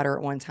firefighter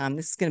at one time.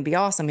 This is going to be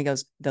awesome." He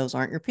goes, "Those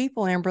aren't your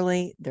people,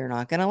 Amberly. They're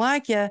not going to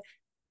like you."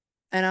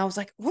 And I was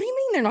like, "What do you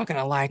mean they're not going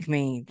to like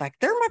me? Like,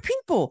 they're my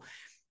people."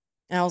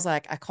 And I was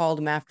like, I called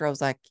him after. I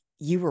was like,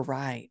 you were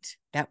right.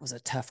 That was a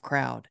tough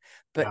crowd.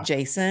 But Yeah.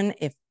 Jason,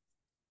 if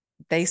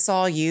they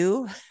saw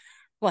you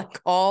like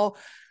all,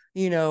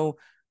 you know,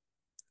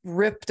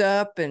 ripped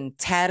up and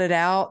tatted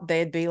out,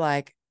 they'd be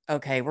like,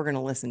 okay, we're going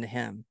to listen to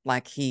him.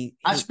 Like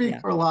I speak yeah,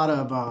 for a lot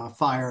of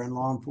fire and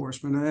law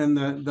enforcement and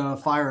the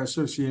fire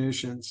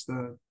associations,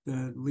 the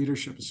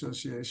leadership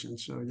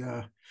associations. So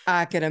yeah.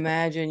 I can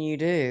imagine you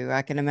do.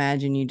 I can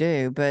imagine you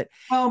do. But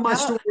Well, my how,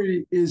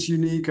 story is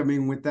unique. I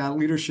mean, with that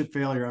leadership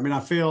failure, I mean,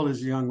 I failed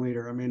as a young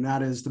leader. I mean,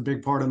 that is the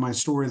big part of my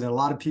story that a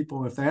lot of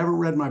people, if they haven't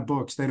read my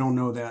books, they don't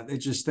know that. They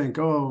just think,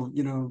 oh,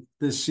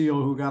 this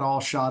SEAL who got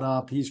all shot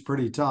up, he's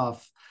pretty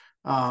tough.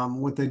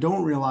 What they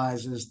don't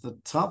realize is the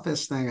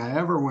toughest thing I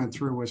ever went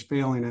through was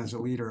failing as a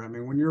leader. I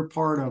mean, when you're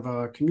part of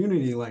a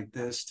community like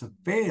this, to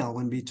fail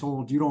and be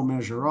told you don't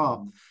measure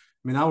up,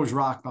 I mean, I was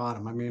rock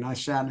bottom. I mean, I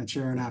sat in a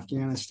chair in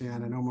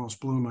Afghanistan and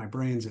almost blew my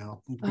brains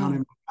out, gun oh,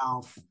 in my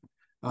mouth.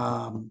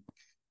 Um,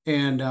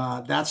 and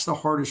that's the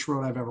hardest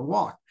road I've ever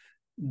walked.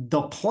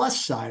 The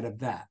plus side of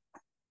that,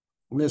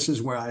 and this is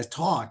where I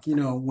talk,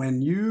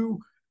 when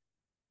you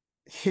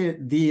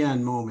hit the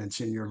end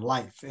moments in your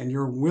life and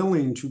you're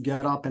willing to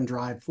get up and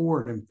drive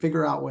forward and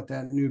figure out what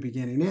that new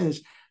beginning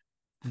is,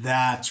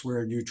 that's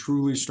where you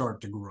truly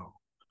start to grow.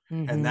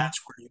 And mm-hmm. that's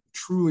where you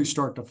truly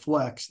start to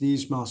flex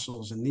these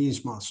muscles and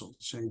these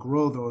muscles and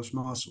grow those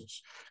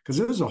muscles. Because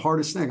it was the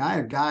hardest thing. I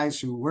had guys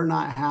who were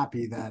not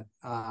happy that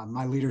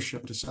my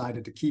leadership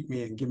decided to keep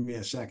me and give me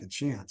a second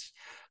chance,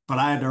 but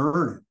I had to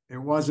earn it.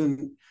 It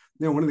wasn't,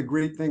 one of the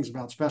great things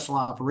about special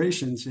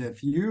operations,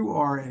 if you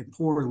are a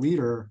poor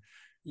leader,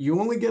 you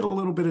only get a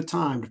little bit of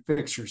time to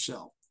fix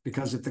yourself.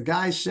 Because if the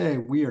guys say,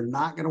 we are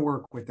not going to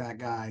work with that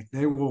guy,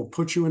 they will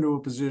put you into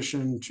a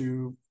position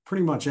to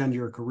pretty much end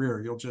your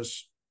career. You'll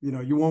just,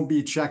 you won't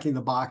be checking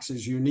the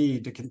boxes you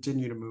need to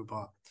continue to move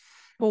up.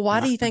 Well, why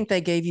And do you think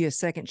they gave you a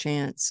second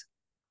chance?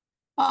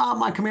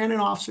 my commanding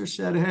officer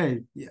said,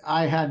 hey,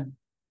 I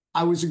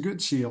was a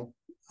good SEAL.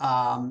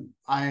 I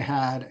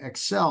had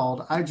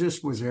excelled. I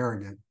just was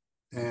arrogant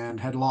and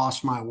had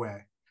lost my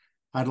way.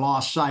 I'd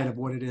lost sight of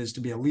what it is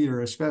to be a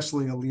leader,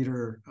 especially a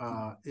leader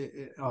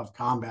of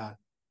combat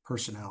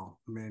personnel.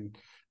 I mean,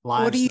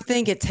 What do lives, you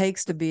think it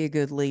takes to be a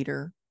good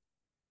leader?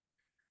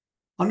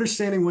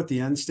 understanding what the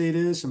end state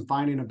is and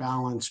finding a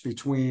balance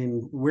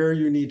between where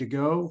you need to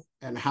go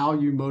and how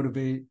you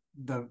motivate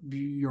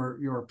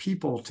your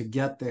people to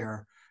get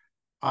there.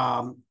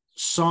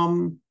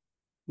 Some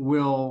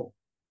will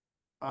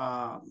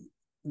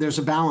there's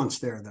a balance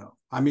there, though.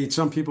 I mean,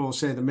 some people will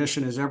say the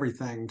mission is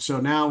everything. So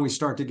now we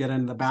start to get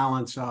into the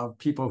balance of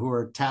people who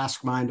are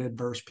task minded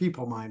versus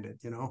people minded,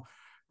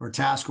 or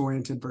task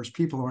oriented versus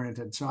people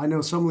oriented. So I know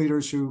some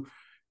leaders who,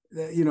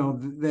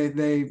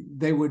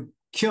 they would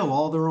kill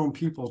all their own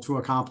people to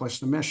accomplish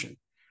the mission.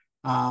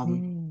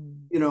 Um,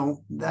 Mm.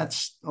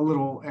 that's a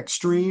little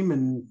extreme,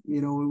 and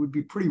it would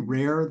be pretty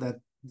rare that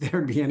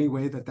there'd be any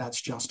way that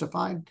that's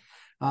justified.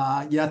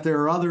 Yet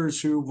there are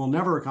others who will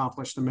never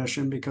accomplish the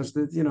mission because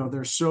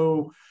they're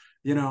so,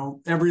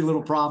 every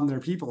little problem their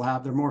people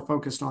have, they're more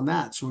focused on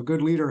that. So a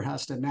good leader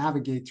has to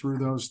navigate through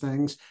those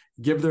things,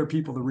 give their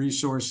people the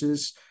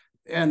resources,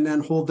 and then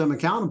hold them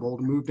accountable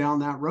to move down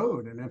that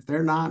road. And if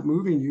they're not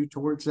moving you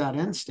towards that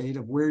end state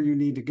of where you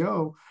need to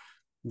go,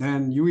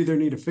 then you either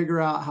need to figure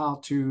out how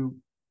to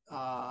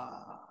uh,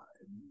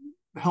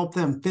 help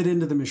them fit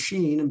into the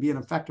machine and be an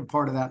effective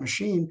part of that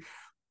machine,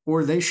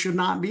 or they should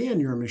not be in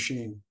your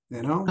machine,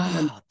 and Oh,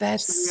 that's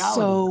that's the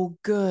reality. so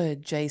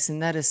good, Jason.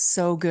 That is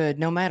so good.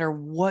 No matter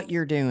what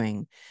you're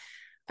doing,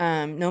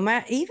 no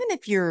matter even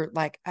if you're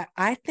like,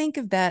 I think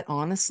of that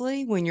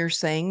honestly when you're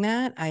saying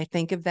that. I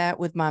think of that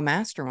with my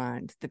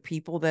mastermind, the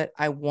people that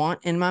I want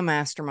in my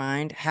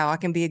mastermind, how I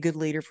can be a good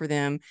leader for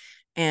them.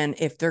 And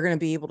if they're going to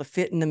be able to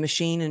fit in the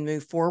machine and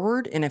move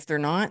forward, and if they're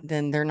not,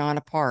 then they're not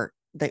a part.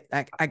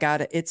 I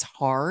got it. It's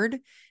hard.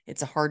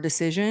 It's a hard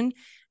decision.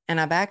 And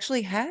I've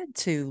actually had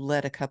to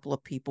let a couple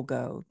of people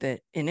go and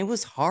it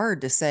was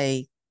hard to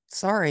say,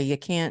 sorry, you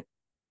can't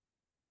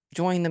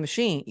join the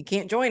machine. You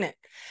can't join it.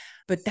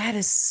 But that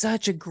is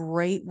such a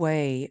great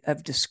way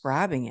of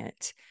describing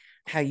it,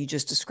 how you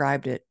just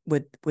described it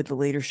with the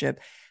leadership.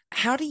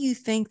 How do you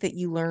think that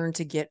you learn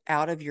to get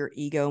out of your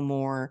ego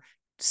more,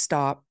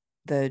 stop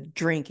the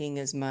drinking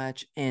as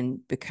much,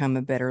 and become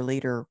a better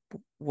leader?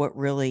 What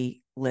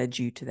really led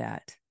you to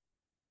that?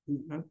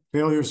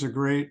 Failure is a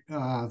great,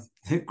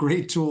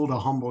 great tool to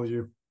humble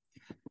you.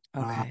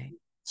 Uh, Okay.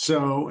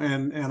 so,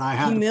 and I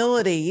had to,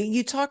 Humility.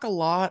 You talk a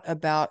lot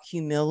about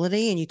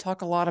humility and you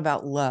talk a lot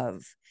about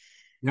love.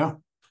 yeah,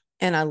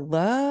 And I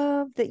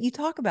love that you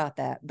talk about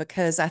that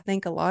because I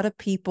think a lot of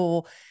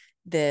people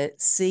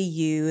that see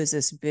you as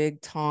this big,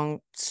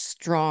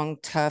 strong,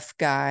 tough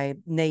guy,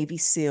 Navy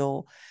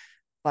SEAL,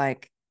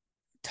 like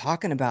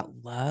talking about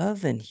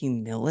love and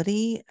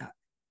humility.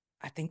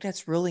 I think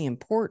that's really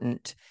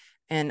important.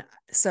 And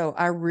so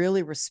I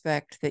really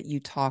respect that you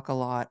talk a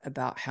lot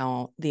about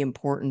how the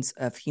importance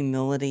of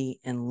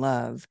humility and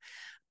love.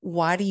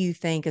 Why do you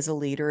think, as a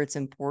leader, it's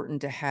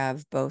important to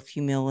have both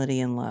humility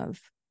and love?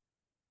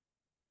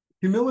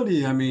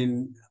 humility. I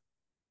mean,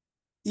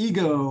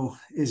 ego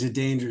is a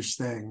dangerous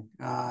thing.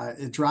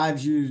 It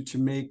drives you to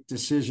make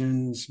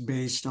decisions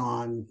based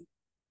on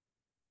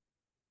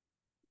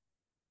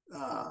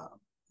uh,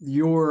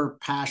 your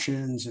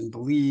passions and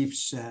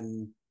beliefs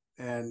and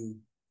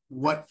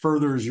what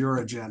furthers your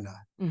agenda.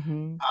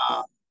 Mm-hmm.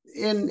 Uh,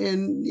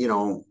 and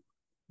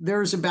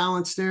there's a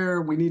balance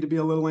there. We need to be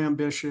a little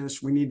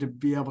ambitious. We need to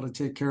be able to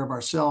take care of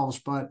ourselves,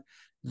 but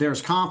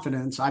there's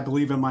confidence. I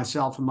believe in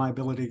myself and my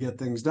ability to get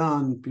things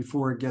done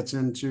before it gets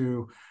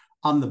into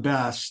I'm the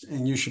best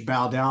and you should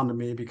bow down to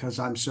me because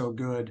I'm so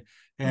good.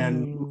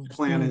 And my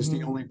plan is the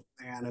Mm-hmm. only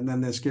plan. And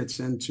then this gets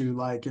into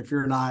like, if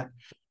you're not,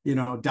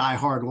 die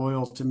hard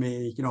loyal to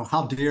me,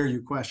 how dare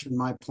you question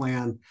my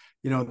plan?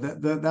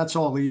 That's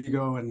all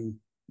ego. And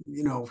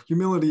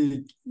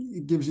humility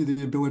gives you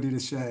the ability to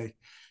say,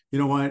 you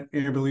know what,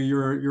 Amberly,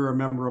 you're a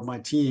member of my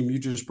team. You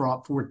just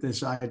brought forth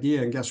this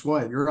idea, and guess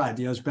what? Your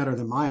idea is better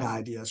than my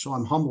idea. So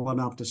I'm humble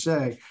enough to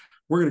say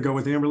we're going to go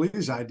with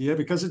Amberly's idea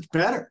because it's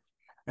better.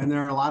 And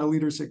there are a lot of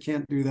leaders that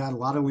can't do that. A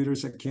lot of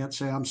leaders that can't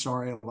say I'm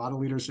sorry. A lot of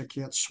leaders that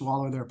can't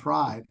swallow their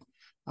pride,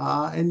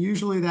 and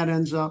usually that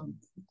ends up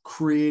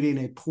creating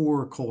a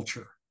poor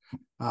culture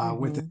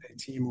within Mm-hmm. a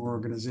team or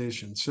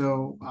organization.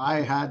 So I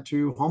had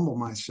to humble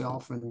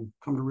myself and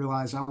come to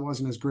realize I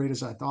wasn't as great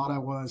as I thought I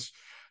was.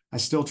 I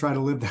still try to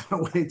live that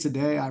way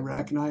today. I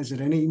recognize at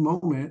any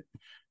moment,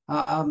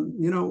 um,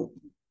 you know,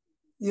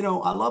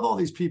 I love all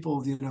these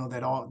people,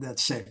 that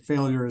say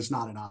failure is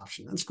not an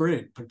option. That's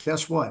great, but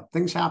guess what?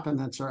 Things happen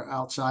that's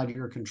outside of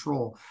your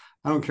control.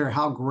 I don't care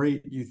how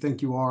great you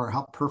think you are,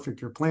 how perfect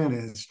your plan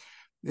is.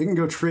 It can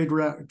go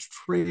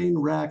train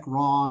wreck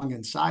wrong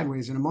and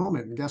sideways in a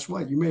moment. And guess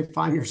what? You may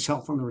find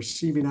yourself on the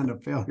receiving end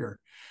of failure.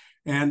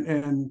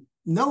 And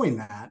knowing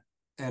that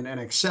and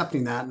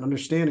accepting that and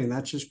understanding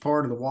that's just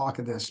part of the walk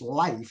of this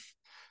life.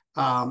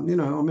 I'm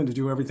going to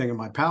do everything in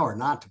my power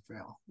not to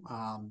fail.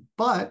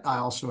 But I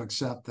also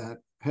accept that,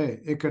 hey,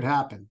 it could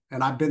happen.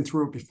 And I've been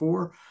through it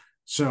before.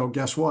 So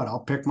guess what? I'll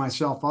pick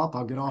myself up.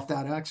 I'll get off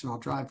that X and I'll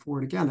drive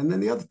for it again. And then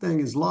the other thing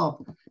is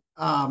love.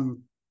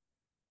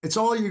 It's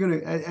all you're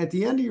going to, at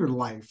the end of your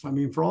life. I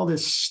mean, for all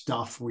this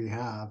stuff we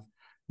have,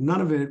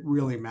 none of it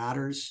really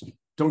matters.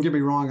 Don't get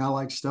me wrong. I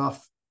like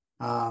stuff.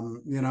 I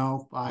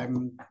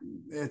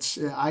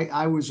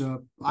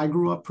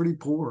grew up pretty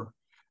poor.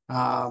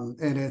 And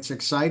it's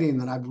exciting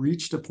that I've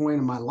reached a point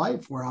in my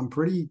life where I'm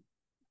pretty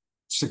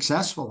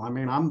successful. I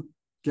mean, I'm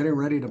getting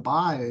ready to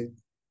buy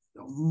a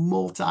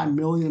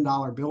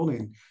multi-million-dollar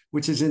building,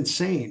 which is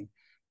insane.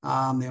 The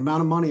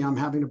amount of money I'm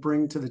having to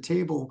bring to the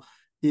table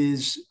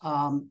is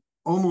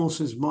almost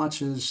as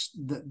much as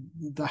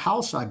the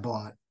house I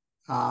bought,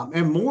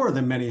 and more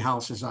than many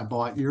houses I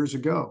bought years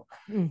ago.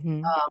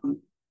 Mm-hmm.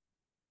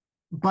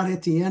 But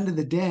at the end of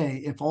the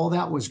day, if all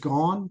that was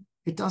gone,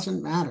 it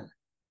doesn't matter.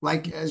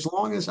 Like, as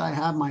long as I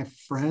have my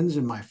friends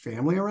and my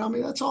family around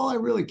me, that's all I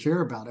really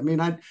care about. I mean,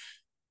 I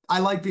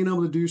like being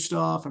able to do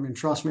stuff. I mean,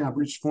 trust me, I've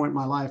reached a point in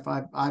my life.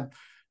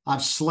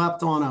 I've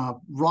slept on a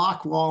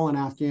rock wall in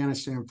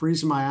Afghanistan,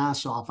 freezing my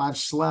ass off. I've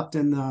slept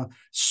in the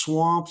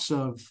swamps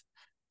of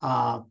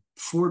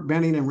Fort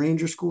Benning and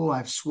Ranger School.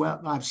 I've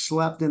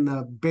slept in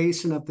the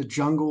basin of the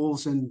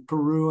jungles in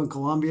Peru and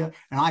Colombia,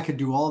 and I could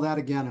do all that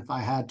again if I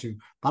had to.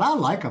 But I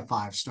like a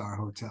 5-star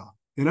hotel,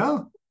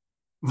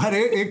 But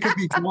it could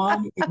be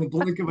gone in the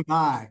blink of an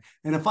eye.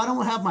 And if I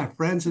don't have my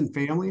friends and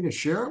family to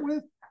share it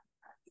with,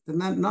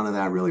 then none of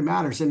that really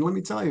matters. And let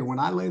me tell you, when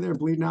I lay there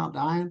bleeding out,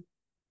 dying,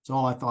 it's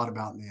all I thought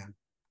about in the end.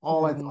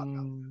 All I thought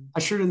about. I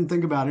sure didn't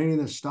think about any of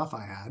this stuff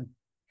I had.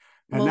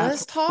 And Well, that's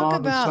let's talk love is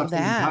about such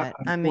an that.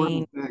 I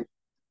mean, important thing.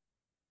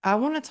 I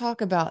want to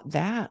talk about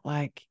that.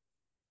 Like,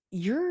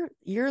 you're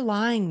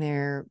lying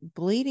there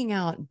bleeding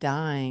out,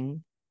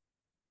 dying,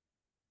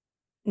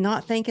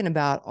 not thinking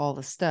about all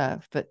the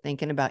stuff, but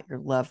thinking about your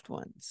loved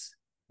ones.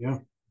 Yeah.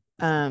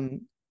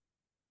 And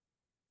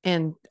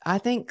I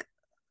think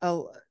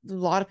a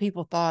lot of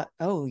people thought,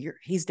 oh,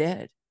 he's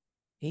dead.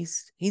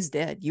 He's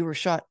dead. You were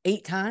shot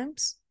 8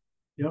 times.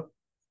 Yep.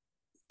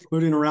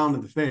 Including around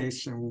in the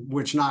face, and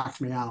which knocked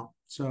me out.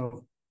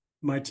 So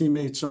my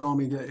teammates saw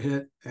me get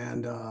hit,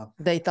 and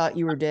they thought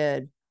you were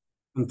dead.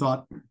 And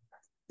thought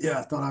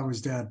I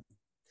was dead.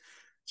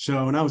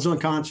 So, and I was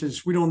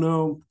unconscious. We don't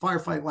know.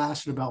 Firefight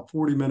lasted about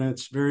 40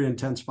 minutes. Very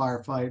intense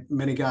firefight.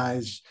 Many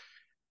guys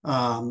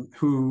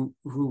who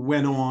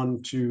went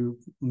on to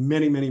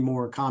many, many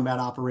more combat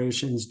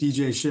operations.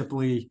 DJ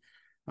Shipley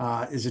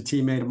is a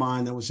teammate of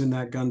mine that was in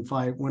that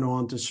gunfight, went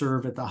on to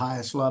serve at the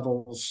highest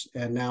levels,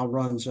 and now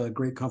runs a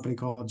great company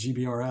called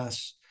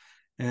GBRS.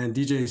 And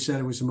DJ said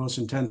it was the most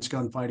intense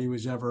gunfight he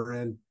was ever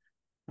in.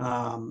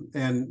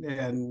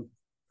 And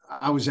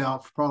I was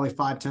out for probably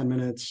 5-10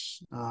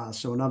 minutes.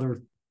 So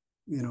another,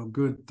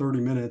 good 30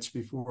 minutes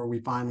before we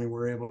finally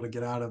were able to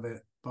get out of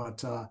it.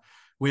 But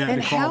we had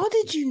and to call. How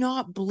did you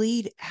not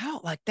bleed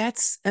out? Like,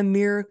 that's a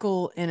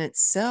miracle in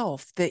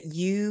itself that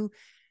you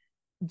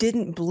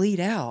didn't bleed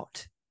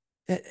out.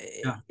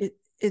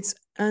 It's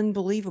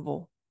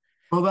unbelievable.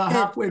 Well, about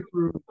halfway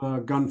through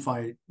the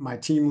gunfight, my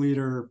team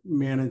leader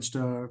managed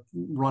to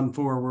run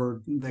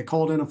forward. They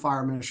called in a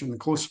fire mission, the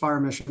closest fire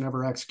mission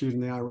ever executed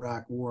in the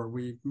Iraq War.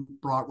 We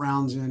brought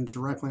rounds in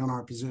directly on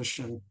our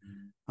position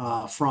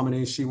from an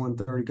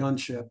AC-130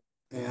 gunship.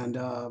 And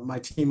my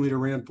team leader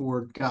ran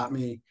forward, got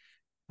me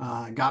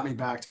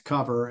back to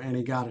cover, and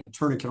he got a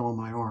tourniquet on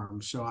my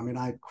arm. So, I mean,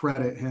 I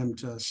credit him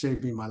to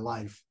saving my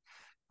life.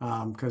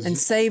 And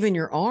saving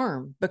your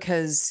arm,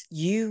 because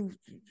your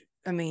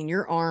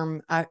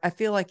arm, I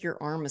feel like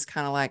your arm is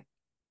kind of like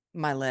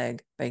my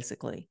leg,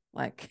 basically.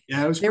 Like,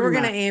 they were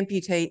going to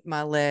amputate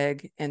my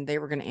leg and they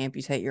were going to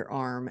amputate your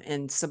arm,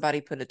 and somebody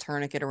put a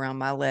tourniquet around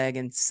my leg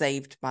and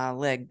saved my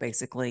leg,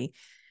 basically.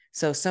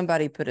 So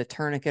somebody put a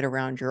tourniquet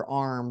around your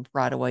arm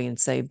right away and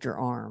saved your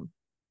arm.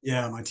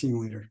 Yeah, my team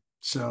leader.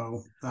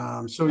 So yeah,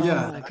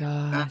 oh my gosh,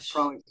 that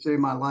probably saved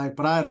my life.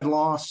 But I had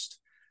lost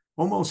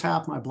almost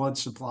half my blood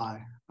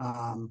supply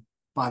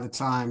by the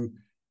time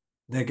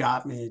they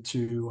got me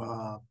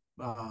to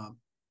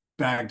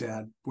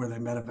Baghdad, where they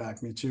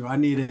medevaced me to. I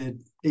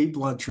needed 8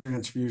 blood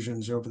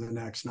transfusions over the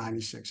next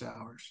 96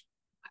 hours.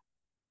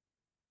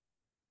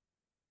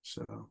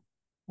 So,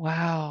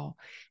 wow.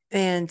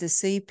 And to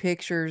see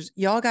pictures,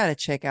 y'all got to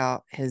check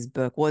out his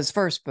book. Well, his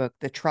first book,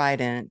 The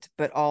Trident,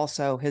 but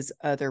also his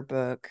other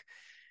book,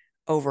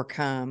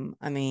 Overcome.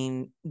 I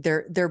mean,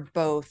 they're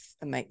both,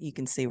 you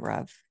can see where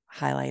I've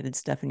highlighted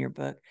stuff in your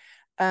book.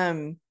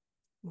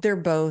 They're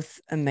both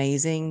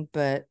amazing,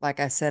 but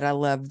like I said, I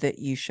love that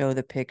you show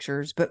the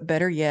pictures. But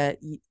better yet,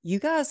 you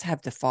guys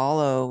have to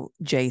follow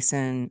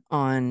Jason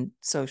on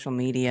social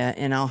media,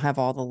 and I'll have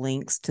all the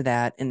links to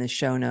that in the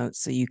show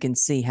notes so you can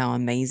see how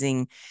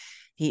amazing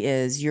he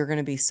is. You're going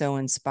to be so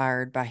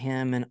inspired by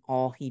him and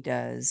all he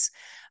does.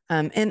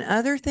 And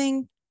other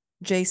thing,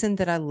 Jason,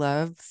 that I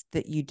love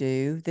that you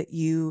do, that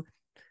you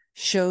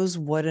shows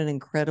what an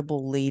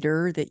incredible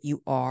leader that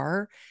you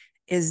are,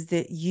 is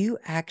that you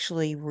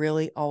actually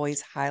really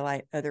always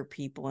highlight other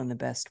people in the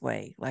best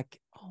way. Like,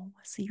 oh,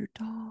 I see your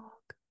dog.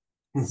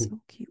 So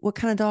cute. What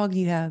kind of dog do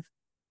you have?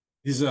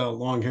 He's a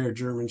long-haired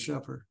German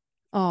Shepherd.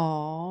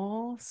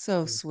 Oh,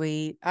 so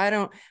sweet.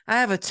 I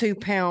have a 2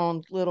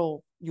 pound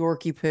little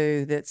Yorkie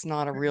poo that's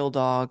not a real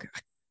dog.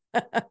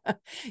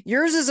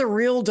 Yours is a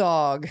real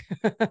dog.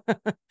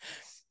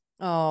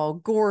 Oh,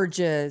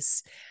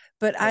 gorgeous.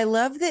 But I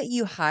love that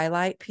you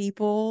highlight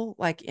people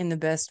like in the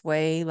best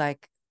way,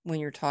 like when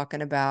you're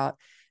talking about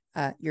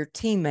your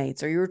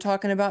teammates or you were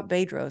talking about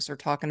Bedros or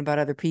talking about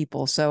other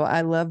people. So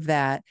I love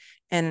that.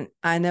 And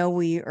I know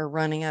we are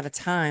running out of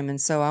time.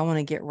 And so I want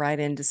to get right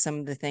into some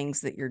of the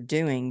things that you're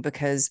doing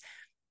because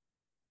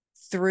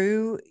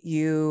through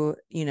you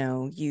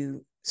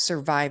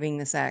surviving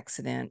this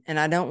accident, and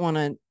I don't want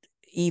to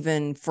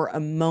even for a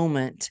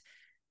moment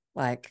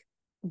like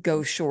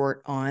go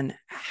short on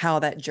how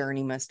that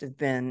journey must have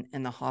been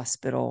in the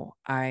hospital.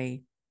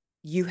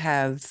 You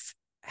have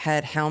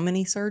had how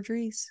many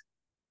surgeries?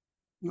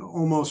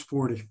 Almost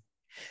 40.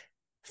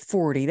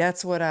 40.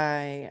 That's what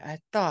I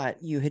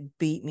thought. You had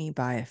beat me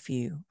by a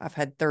few. I've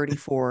had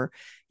 34.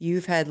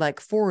 You've had like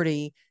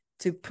 40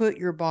 to put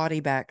your body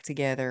back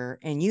together.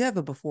 And you have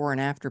a before and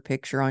after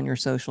picture on your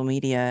social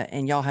media.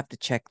 And y'all have to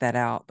check that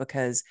out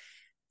because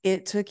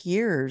it took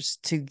years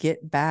to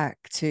get back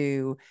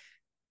to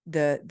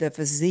the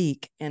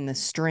physique and the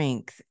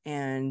strength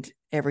and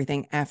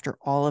everything after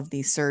all of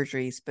these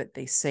surgeries, but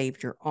they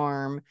saved your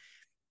arm.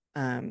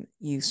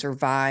 You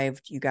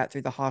survived, you got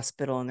through the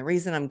hospital. And the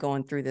reason I'm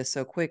going through this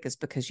so quick is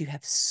because you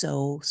have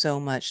so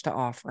much to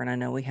offer. And I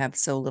know we have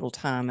so little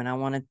time, and I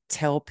want to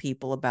tell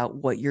people about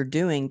what you're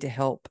doing to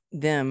help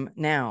them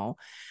now.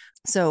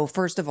 So,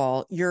 first of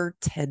all, your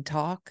TED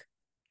Talk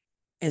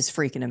is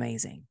freaking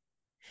amazing.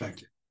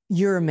 Thank you.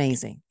 You're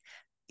amazing.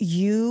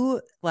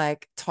 You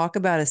like talk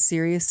about a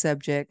serious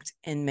subject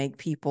and make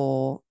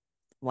people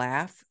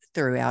laugh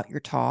throughout your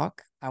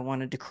talk. I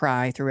wanted to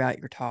cry throughout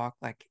your talk.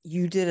 Like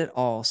you did it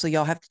all. So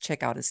y'all have to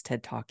check out his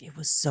TED Talk. It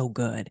was so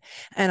good.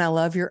 And I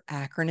love your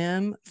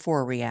acronym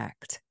for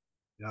REACT.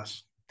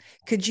 Yes.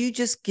 Could you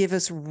just give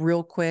us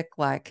real quick,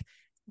 like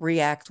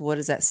REACT, what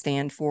does that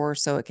stand for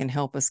so it can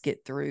help us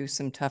get through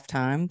some tough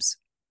times?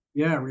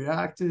 Yeah,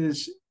 React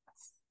is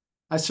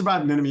I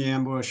survived an enemy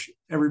ambush.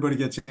 Everybody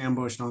gets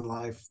ambushed on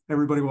life.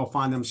 Everybody will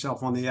find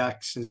themselves on the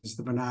X is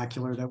the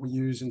vernacular that we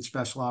use in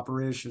special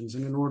operations.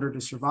 And in order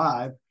to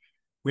survive,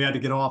 we had to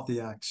get off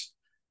the X.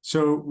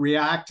 So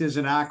REACT is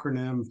an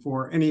acronym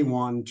for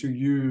anyone to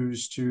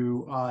use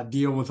to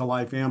deal with a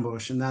life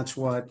ambush. And that's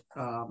what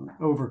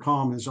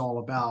Overcome is all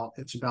about.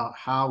 It's about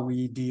how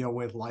we deal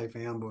with life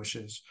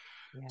ambushes.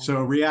 Yeah.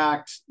 So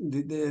REACT,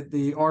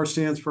 the R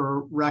stands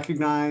for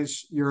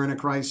recognize you're in a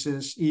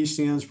crisis. E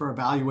stands for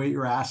evaluate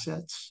your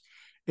assets.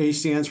 A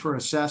stands for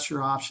assess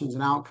your options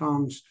and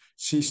outcomes.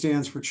 C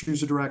stands for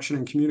choose a direction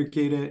and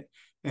communicate it.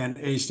 And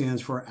A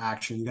stands for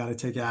action. You got to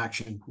take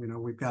action.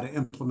 We've got to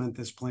implement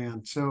this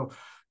plan. So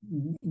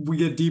we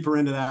get deeper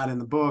into that in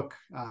the book.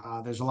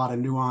 There's a lot of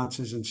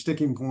nuances and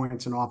sticking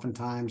points. And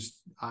oftentimes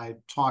I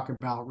talk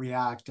about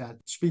REACT at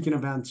speaking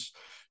events,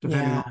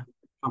 depending on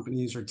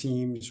companies or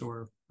teams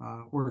or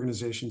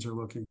organizations are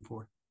looking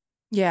for.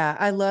 Yeah,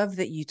 I love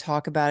that you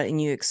talk about it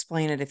and you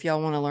explain it. If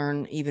y'all want to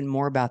learn even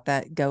more about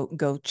that,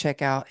 go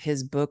check out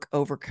his book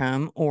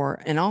Overcome,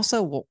 and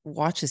also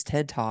watch his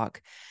TED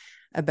Talk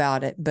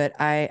about it. But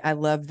I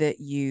love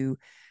that you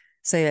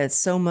say that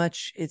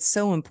it's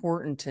so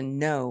important to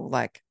know,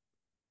 like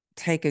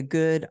take a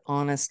good,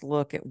 honest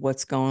look at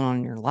what's going on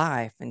in your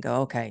life and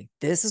go, okay,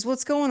 this is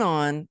what's going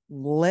on.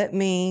 Let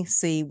me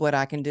see what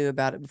I can do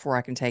about it before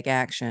I can take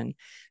action.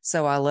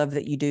 So I love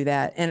that you do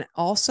that. And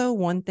also,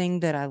 one thing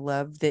that I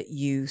love that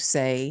you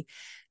say,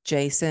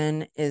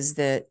 Jason, is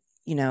that,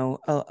 in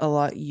a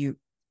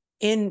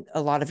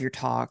lot of your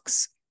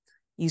talks,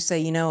 you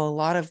say, a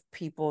lot of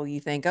people you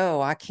think, oh,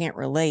 I can't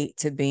relate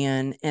to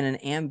being in an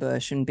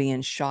ambush and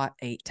being shot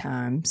 8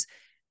 times,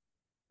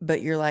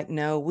 but you're like,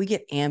 no, we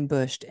get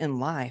ambushed in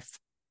life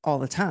all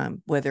the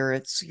time, whether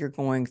it's you're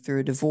going through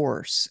a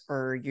divorce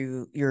or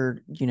you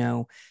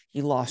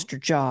lost your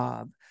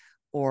job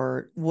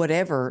or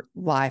whatever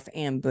life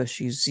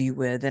ambushes you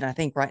with. And I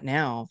think right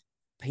now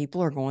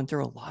people are going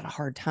through a lot of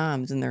hard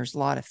times, and there's a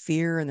lot of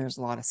fear and there's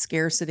a lot of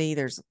scarcity.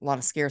 There's a lot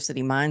of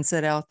scarcity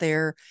mindset out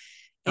there.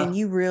 And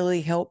you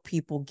really help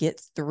people get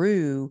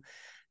through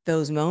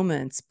those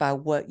moments by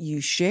what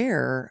you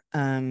share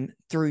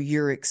through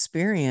your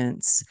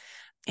experience.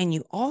 And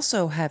you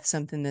also have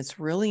something that's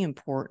really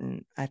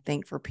important, I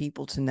think, for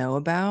people to know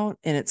about,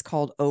 and it's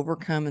called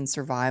Overcome and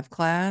Survive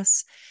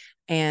Class.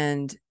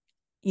 And,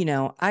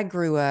 I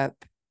grew up,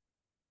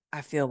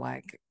 I feel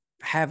like,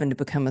 having to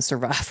become a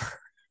survivor.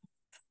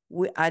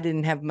 I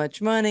didn't have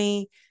much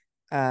money.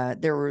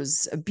 There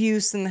was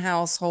abuse in the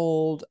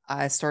household.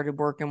 I started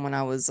working when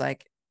I was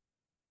like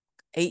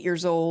 8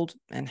 years old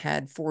and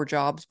had 4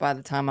 jobs by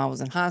the time I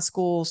was in high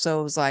school. So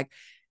it was like,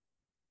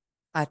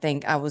 I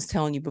think I was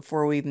telling you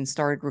before we even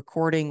started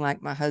recording,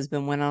 like my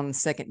husband went on a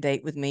second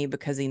date with me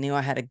because he knew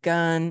I had a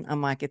gun.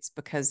 I'm like, it's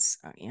because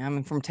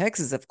I'm from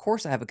Texas. Of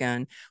course I have a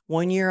gun.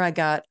 One year I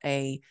got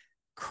a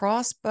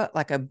crossbow,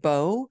 like a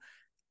bow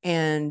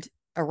and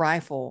a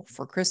rifle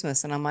for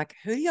Christmas. And I'm like,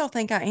 who do y'all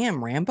think I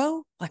am,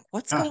 Rambo? Like,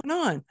 what's Yeah, going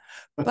on?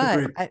 that's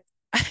a But great.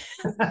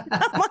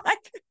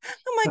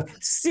 I'm like,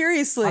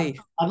 seriously.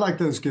 I'd like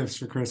those gifts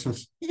for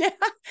Christmas. Yeah.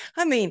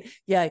 I mean,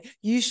 yeah,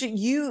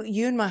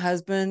 you and my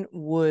husband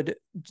would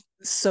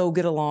so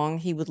get along.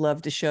 He would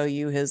love to show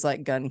you his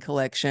like gun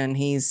collection.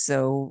 He's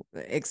so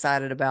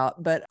excited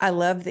about. But I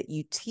love that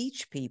you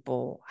teach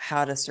people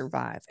how to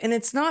survive. And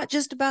it's not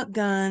just about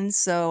guns.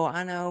 So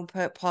I know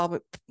probably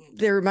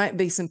there might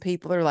be some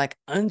people that are like,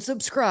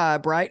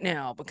 unsubscribe right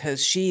now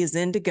because she is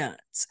into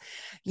guns.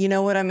 You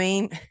know what I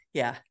mean?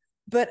 Yeah.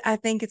 But I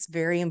think it's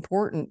very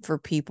important for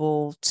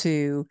people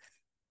to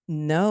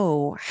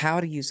know how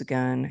to use a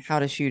gun, how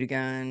to shoot a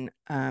gun,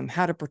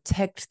 how to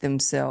protect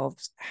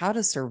themselves, how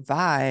to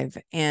survive.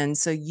 And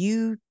so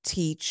you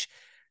teach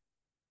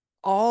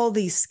all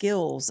these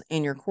skills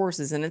in your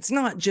courses. And it's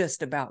not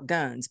just about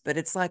guns, but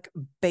it's like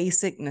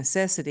basic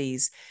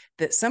necessities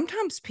that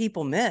sometimes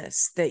people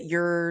miss that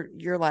you're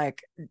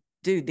like,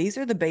 dude, these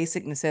are the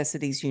basic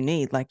necessities you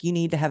need. Like you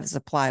need to have a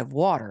supply of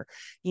water.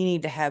 You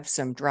need to have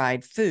some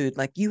dried food.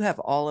 Like you have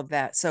all of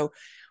that. So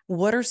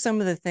what are some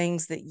of the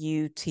things that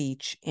you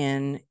teach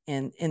in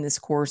this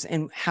course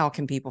and how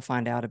can people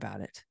find out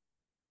about it?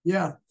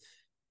 Yeah.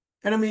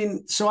 And I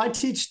mean, so I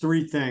teach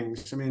three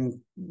things. I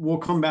mean, we'll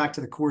come back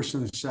to the course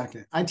in a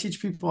second. I teach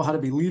people how to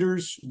be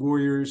leaders,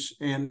 warriors,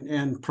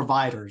 and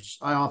providers.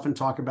 I often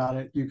talk about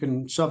it. You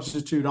can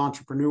substitute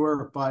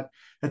entrepreneur, but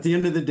at the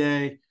end of the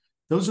day,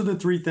 those are the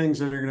three things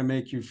that are going to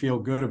make you feel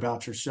good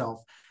about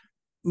yourself.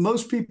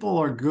 Most people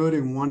are good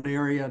in one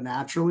area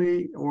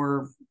naturally,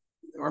 or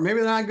maybe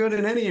they're not good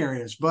in any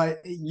areas,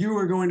 but you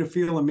are going to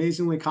feel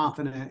amazingly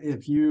confident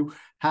if you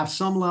have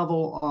some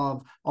level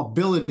of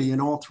ability in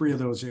all three of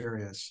those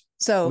areas.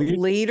 So Leader,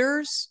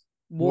 leaders,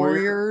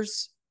 warrior,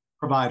 warriors,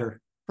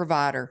 provider.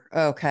 provider.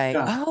 Okay.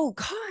 Yeah, Oh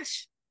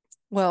gosh.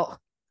 Well,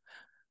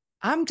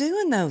 I'm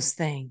doing those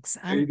things.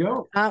 there you I'm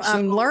go. I'm, So,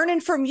 I'm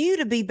learning from you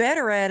to be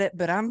better at it,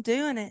 but I'm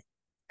doing it.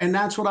 and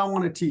that's what I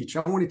want to teach.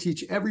 I want to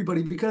teach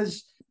everybody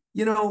because,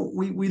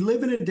 we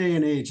live in a day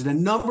and age. The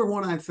number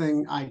one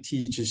thing I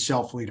teach is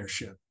self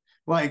leadership.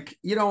 Like,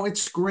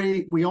 it's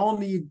great. We all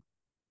need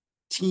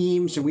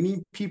teams and we need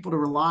people to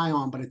rely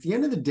on. But at the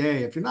end of the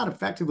day, if you're not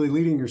effectively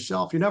leading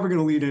yourself, you're never going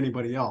to lead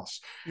anybody else.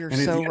 You're And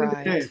at so the end of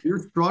the day, right. if you're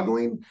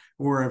struggling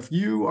or if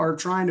you are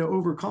trying to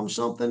overcome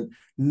something,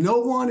 no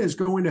one is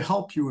going to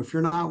help you if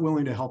you're not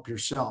willing to help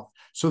yourself.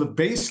 So the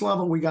base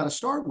level we got to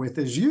start with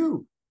is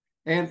you.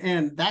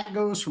 And that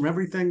goes from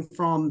everything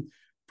from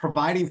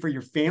providing for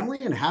your family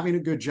and having a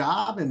good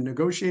job and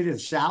negotiating a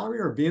salary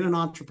or being an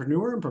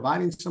entrepreneur and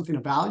providing something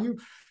of value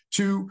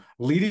to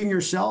leading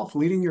yourself,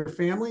 leading your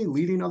family,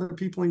 leading other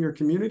people in your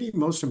community,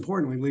 most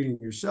importantly, leading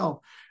yourself.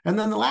 And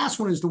then the last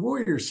one is the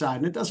warrior side.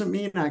 And it doesn't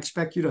mean I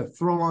expect you to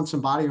throw on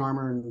some body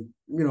armor and,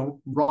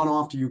 run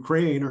off to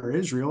Ukraine or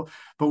Israel.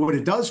 But what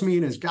it does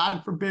mean is,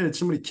 God forbid,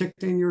 somebody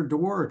kicked in your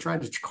door or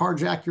tried to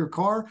carjack your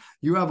car,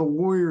 you have a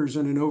warriors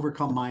and an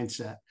overcome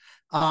mindset.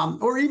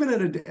 Or even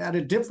at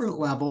a different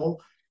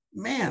level,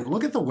 man,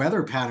 look at the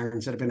weather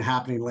patterns that have been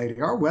happening lately.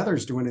 Our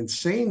weather's doing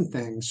insane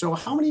things. So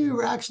how many of you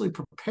are actually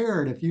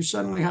prepared if you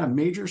suddenly had a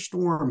major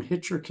storm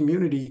hit your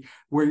community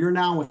where you're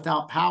now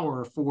without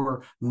power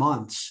for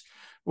months?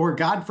 Or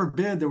God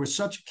forbid, there was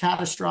such a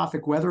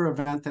catastrophic weather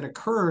event that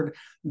occurred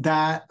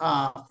that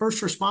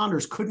first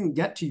responders couldn't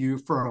get to you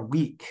for a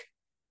week.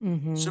 So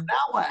Mm-hmm.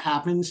 now what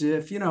happens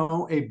if,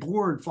 a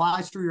board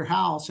flies through your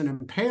house and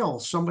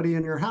impales somebody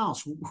in your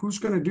house? Who's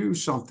going to do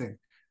something?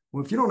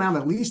 Well, if you don't have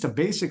at least a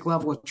basic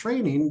level of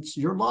training,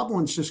 your loved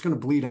one's just going to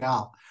bleed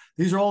out.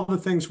 These are all the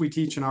things we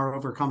teach in our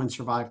Overcome and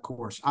Survive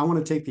course. I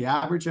want to take the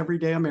average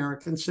everyday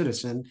American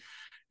citizen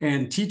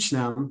and teach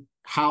them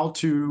how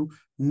to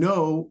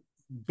know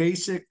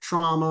basic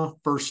trauma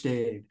first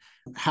aid,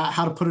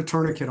 how to put a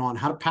tourniquet on,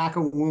 how to pack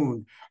a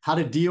wound, how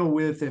to deal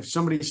with if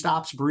somebody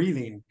stops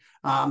breathing,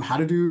 how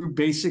to do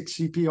basic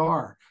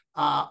CPR,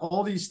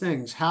 all these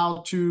things,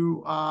 how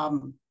to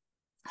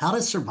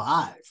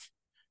survive.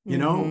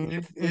 Mm-hmm.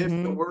 If the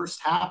Mm-hmm. worst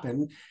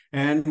happened,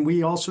 and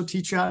we also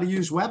teach you how to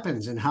use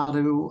weapons and how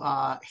to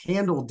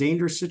handle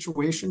dangerous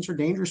situations or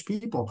dangerous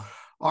people.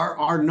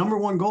 Our number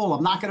one goal.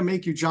 I'm not going to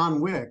make you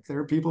John Wick. There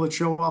are people that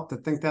show up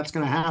that think that's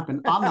going to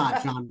happen. I'm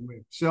not John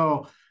Wick.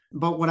 So,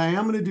 but what I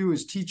am going to do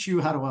is teach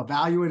you how to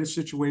evaluate a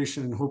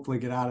situation and hopefully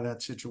get out of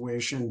that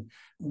situation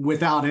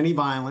without any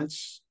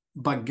violence.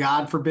 But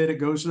God forbid it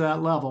goes to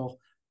that level.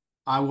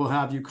 I will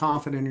have you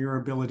confident in your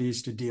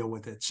abilities to deal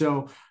with it.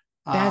 So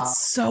That's uh,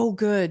 so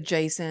good,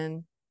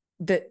 Jason.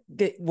 That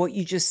what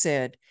you just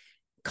said,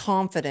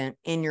 confident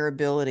in your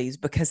abilities,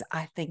 because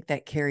I think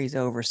that carries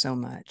over so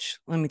much.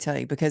 Let me tell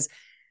you, because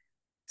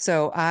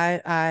So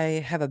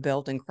I have a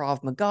belt in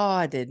Krav Maga.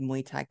 I did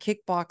Muay Thai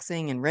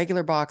kickboxing and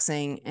regular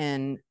boxing.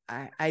 And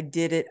I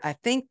did it, I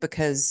think,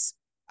 because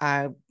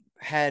I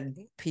had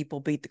people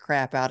beat the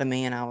crap out of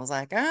me. And I was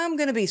like, I'm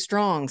going to be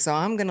strong. So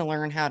I'm going to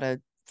learn how to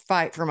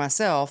fight for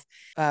myself.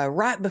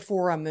 Right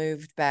before I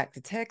moved back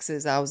to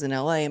Texas, I was in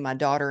LA, and my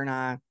daughter and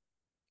I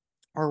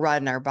are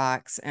riding our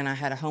bikes, and I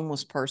had a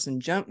homeless person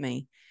jump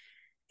me.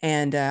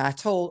 And I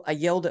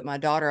yelled at my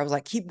daughter. I was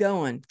like, keep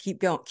going,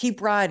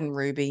 keep riding,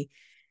 Ruby.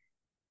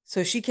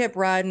 So she kept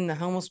riding. The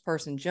homeless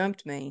person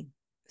jumped me.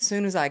 As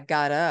soon as I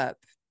got up,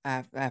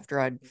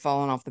 after I'd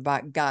fallen off the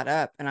bike, got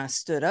up and I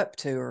stood up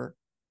to her,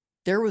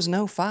 there was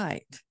no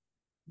fight,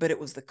 but it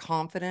was the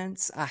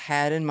confidence I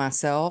had in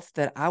myself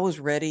that I was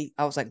ready.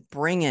 I was like,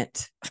 bring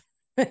it.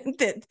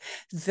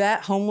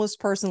 that homeless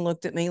person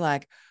looked at me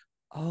like,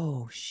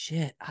 oh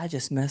shit, I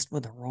just messed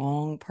with the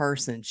wrong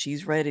person.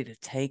 She's ready to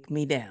take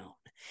me down.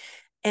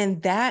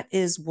 And that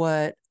is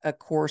what a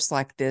course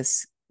like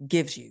this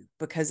gives you,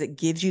 because it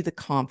gives you the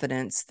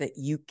confidence that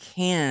you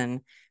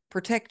can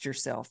protect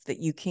yourself, that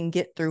you can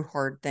get through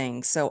hard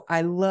things. So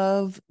I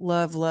love,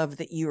 love, love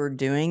that you are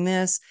doing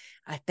this.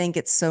 I think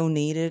it's so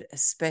needed,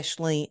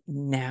 especially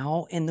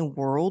now in the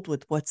world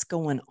with what's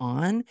going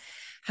on.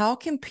 How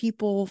can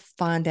people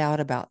find out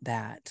about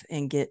that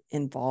and get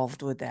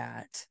involved with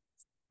that?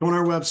 On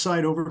our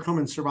website,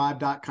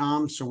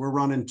 overcomeandsurvive.com. So we're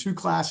running 2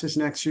 classes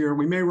next year.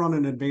 We may run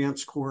an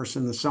advanced course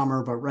in the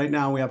summer, but right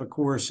now we have a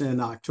course in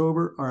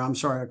October, or I'm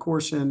sorry, a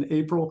course in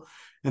April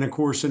and a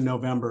course in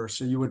November.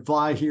 So you would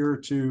fly here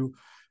to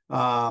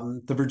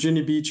the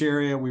Virginia Beach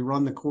area. We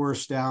run the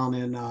course down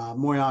in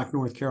Moyock,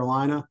 North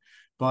Carolina,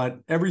 but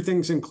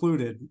everything's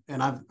included.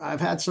 And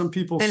I've had some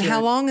people And say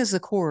how long is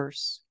the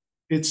course?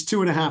 it's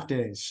 2.5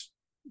 days,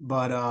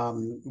 but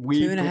Two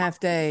we and a half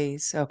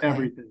days. Okay.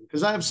 everything.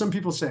 Because I have some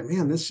people say,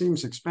 man, this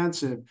seems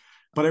expensive,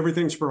 but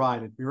everything's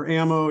provided. Your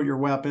ammo, your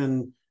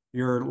weapon,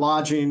 your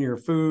lodging, your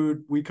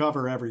food, we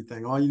cover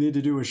everything. All you need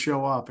to do is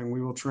show up and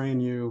we will train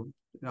you.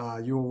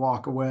 You will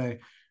walk away.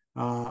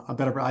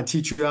 I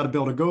teach you how to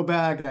build a go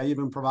bag. I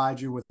even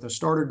provide you with a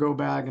starter go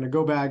bag. And a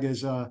go bag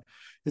is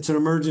it's an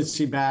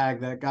emergency bag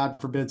that, God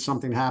forbid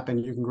something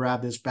happened, you can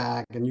grab this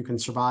bag and you can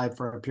survive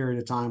for a period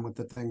of time with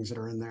the things that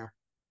are in there.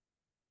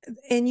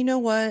 And you know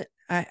what?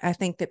 I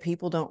think that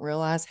people don't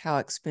realize how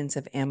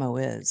expensive ammo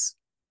is.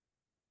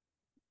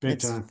 Big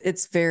time.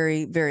 It's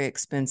very, very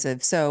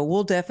expensive. So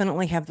we'll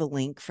definitely have the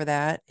link for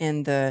that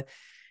in the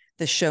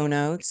show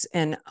notes.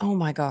 And oh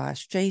my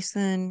gosh,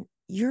 Jason,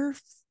 you're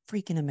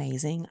freaking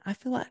amazing. I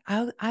feel like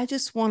I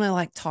just want to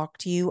like talk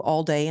to you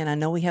all day. And I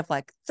know we have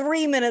like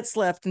 3 minutes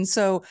left. And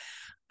so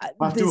I'll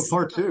have to do a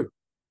part 2.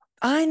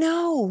 I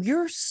know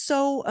you're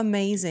so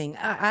amazing.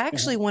 I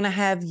actually want to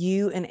have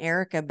you and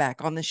Erica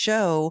back on the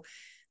show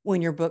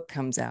when your book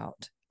comes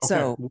out. Okay.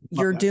 So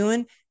you're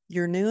doing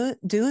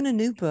a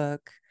new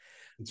book.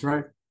 That's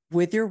right.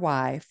 With your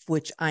wife,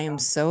 which I am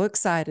so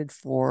excited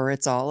for.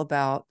 It's all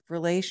about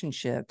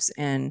relationships.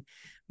 And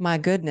my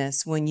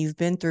goodness, when you've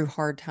been through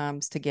hard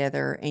times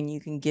together and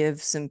you can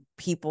give some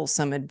people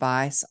some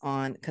advice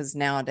on, because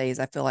nowadays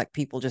I feel like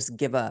people just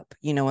give up.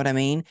 You know what I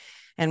mean?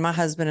 And my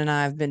husband and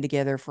I have been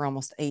together for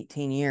almost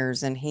 18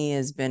 years, and he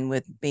has been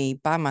with me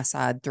by my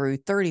side through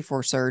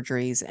 34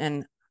 surgeries.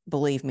 And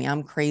believe me,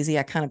 I'm crazy.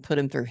 I kind of put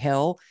him through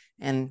hell,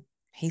 and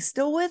he's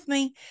still with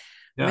me.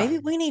 Yeah. Maybe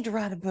we need to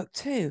write a book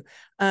too.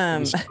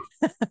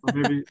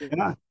 Maybe,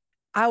 yeah.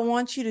 I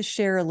want you to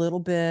share a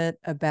little bit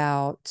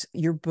about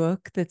your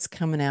book that's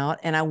coming out.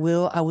 And I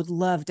would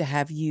love to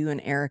have you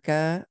and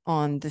Erica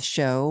on the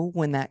show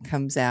when that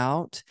comes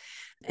out,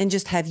 and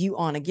just have you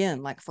on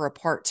again, like for a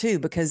part 2,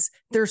 because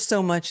there's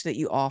so much that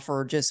you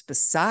offer just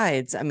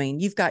besides. I mean,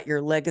 you've got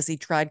your Legacy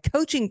Tried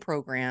coaching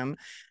program,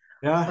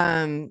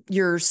 Yeah.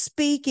 your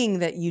speaking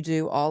that you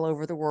do all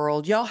over the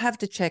world. Y'all have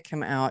to check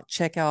him out,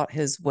 check out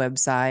his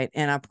website.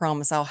 And I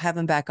promise I'll have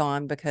him back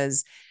on,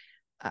 because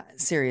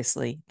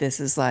seriously, this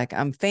is like,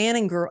 I'm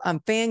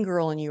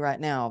fangirling you right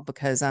now,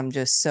 because I'm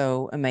just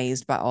so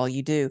amazed by all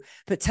you do.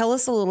 But tell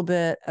us a little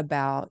bit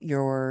about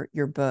your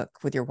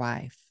book with your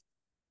wife.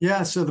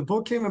 Yeah. So the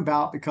book came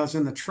about because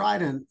in the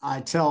Trident,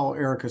 I tell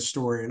Erica's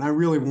story, and I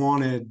really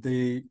wanted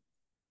the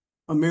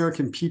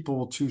American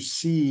people to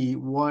see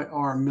what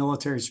our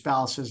military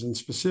spouses, and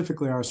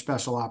specifically our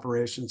special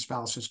operations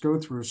spouses, go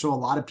through. So a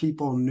lot of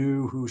people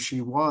knew who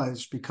she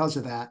was because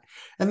of that.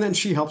 And then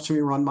she helps me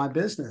run my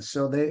business.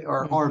 So they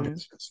are our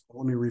business.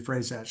 Let me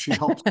rephrase that. She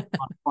helps run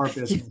our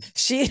business.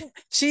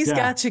 She's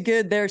got you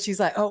good there. She's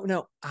like, oh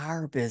no,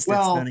 our business,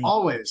 Well, honey.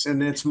 always.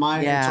 And it's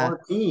Yeah. our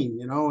team,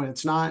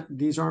 it's not,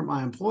 these aren't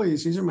my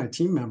employees. These are my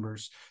team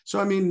members. So,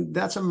 I mean,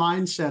 that's a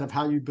mindset of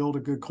how you build a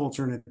good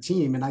culture in a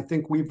team. And I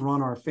think we've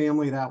run our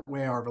family that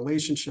way, our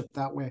relationship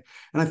that way.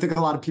 And I think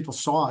a lot of people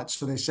saw it.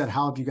 So they said,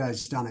 how have you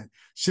guys done it?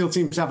 SEAL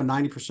teams have a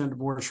 90%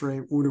 divorce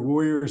rate. Wounded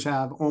Warriors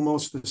have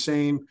almost the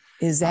same.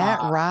 Is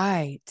that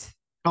right?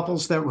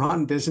 Couples that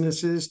run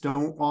businesses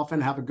don't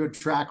often have a good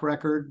track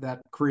record.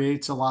 That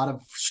creates a lot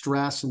of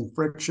stress and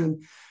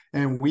friction.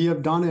 And we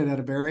have done it at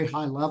a very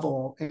high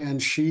level.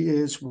 And she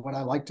is what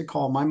I like to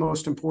call my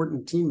most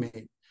important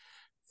teammate.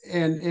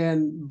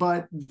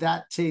 But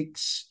that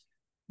takes,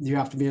 you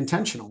have to be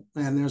intentional,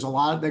 and there's a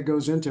lot that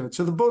goes into it.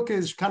 So the book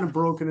is kind of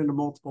broken into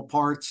multiple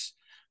parts.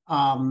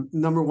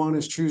 Number one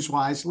is choose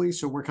wisely.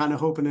 So we're kind of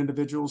hoping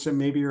individuals that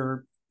maybe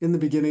are in the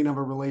beginning of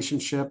a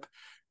relationship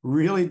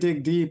really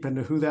dig deep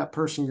into who that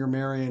person you're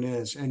marrying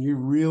is, and you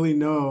really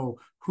know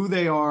who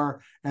they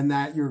are, and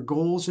that your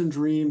goals and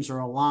dreams are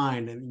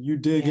aligned, and you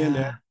dig into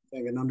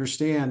everything and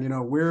understand,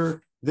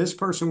 where this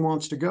person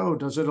wants to go.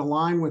 Does it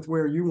align with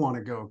where you want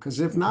to go? Because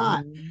if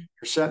not, you're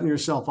setting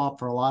yourself up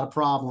for a lot of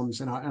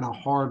problems and a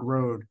hard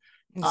road.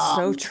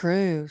 So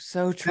true.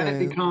 So true. Then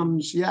it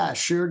becomes,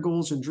 shared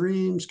goals and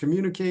dreams,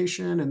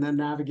 communication, and then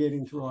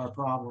navigating through our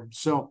problems.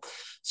 So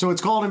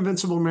it's called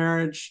Invincible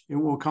Marriage. It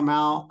will come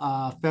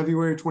out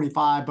February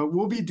 25, but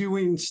we'll be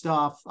doing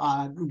stuff.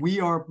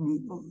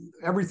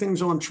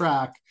 Everything's on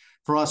track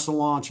for us to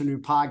launch a new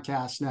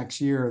podcast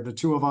next year. The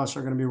two of us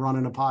are going to be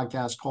running a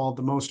podcast called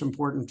The Most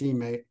Important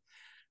Teammate.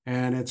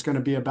 And it's going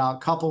to be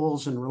about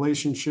couples and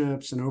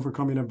relationships and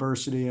overcoming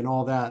adversity and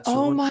all that. So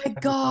oh my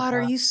God,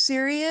 are you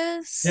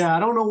serious? Yeah, I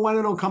don't know when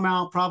it'll come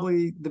out,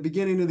 probably the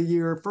beginning of the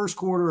year, first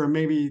quarter, or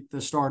maybe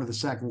the start of the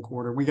second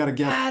quarter. We got to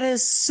get that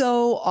is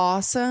so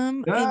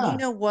awesome. Yeah. And you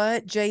know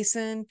what,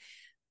 Jason?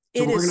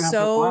 It is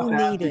so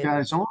needed. You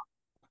guys on.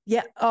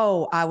 Yeah.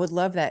 Oh, I would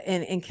love that.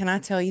 And can I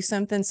tell you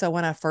something? So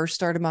when I first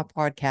started my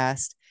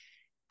podcast,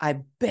 I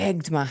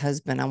begged my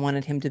husband, I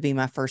wanted him to be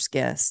my first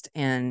guest.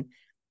 And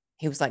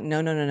he was like,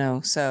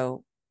 no.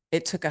 So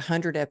it took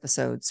 100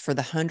 episodes. For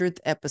the 100th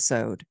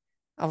episode,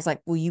 I was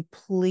like, will you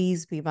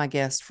please be my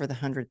guest for the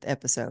 100th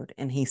episode?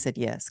 And he said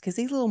yes, because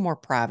he's a little more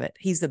private.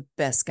 He's the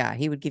best guy.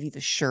 He would give you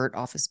the shirt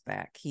off his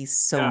back. He's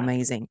so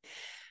amazing.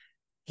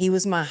 He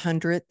was my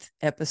 100th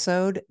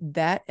episode.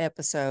 That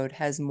episode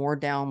has more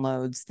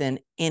downloads than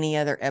any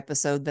other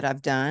episode that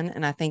I've done.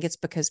 And I think it's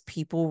because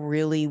people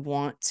really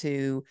want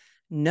to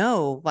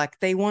know, like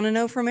they want to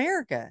know from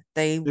Erica.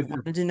 They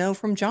wanted to know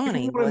from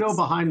Johnny. They want to know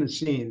behind the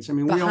scenes. I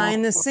mean,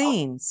 behind the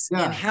scenes.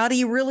 And how do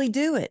you really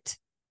do it?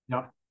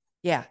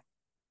 Yeah.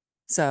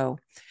 So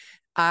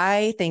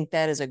I think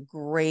that is a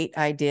great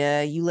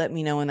idea. You let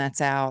me know when that's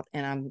out,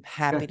 and I'm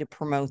happy to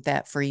promote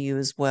that for you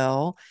as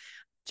well.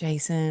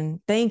 Jason,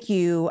 thank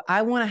you.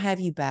 I want to have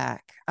you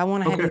back. I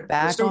want to have you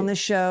back on the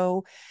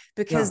show,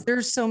 because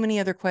there's so many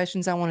other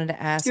questions I wanted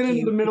to ask you. Get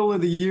into the middle of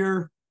the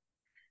year.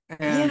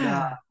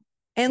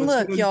 And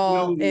look,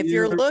 y'all, if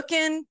you're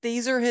looking,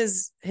 these are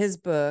his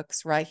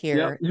books right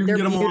here. You can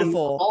get them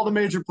beautiful on all the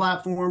major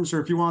platforms, or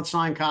if you want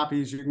signed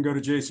copies, you can go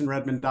to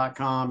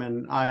jasonredman.com,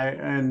 and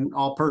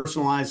I'll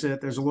personalize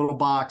it. There's a little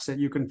box that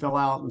you can fill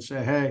out and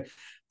say, hey,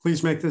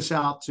 please make this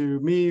out to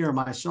me or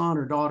my son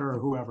or daughter or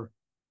whoever.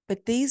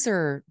 But these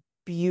are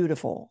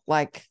beautiful,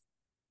 like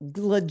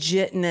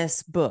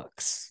legitness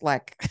books,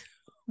 like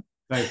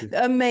thank you.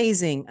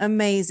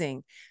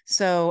 Amazing.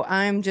 So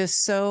I'm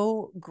just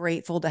so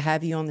grateful to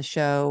have you on the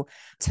show.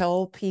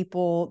 Tell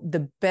people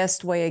the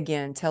best way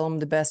again. Tell them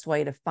the best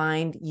way to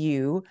find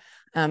you.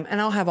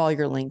 And I'll have all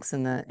your links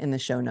in the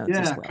show notes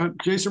as well.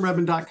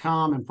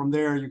 jasonredman.com. And from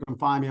there, you can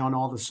find me on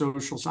all the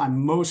socials.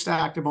 I'm most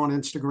active on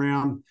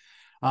Instagram,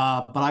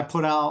 but I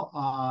put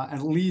out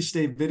at least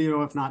a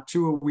video, if not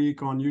two a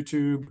week on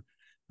YouTube.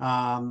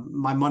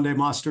 My Monday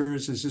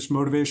Musters is just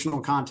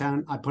motivational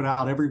content I put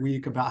out every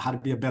week about how to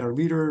be a better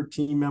leader,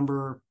 team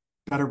member,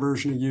 better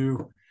version of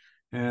you.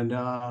 And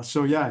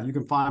you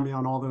can find me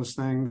on all those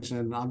things.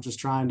 And I'm just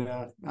trying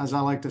to, as I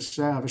like to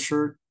say, I have a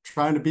shirt,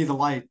 trying to be the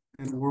light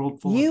in a world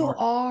full of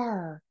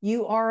dark.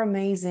 You are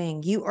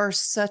amazing. You are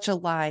such a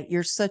light.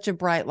 You're such a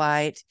bright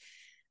light.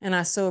 And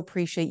I so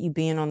appreciate you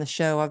being on the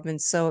show. I've been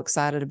so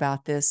excited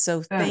about this.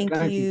 So thank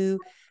you.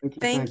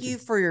 Thank you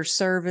for your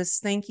service.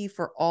 Thank you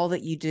for all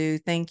that you do.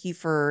 Thank you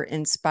for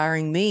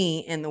inspiring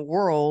me in the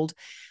world.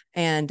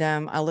 And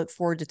I look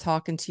forward to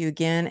talking to you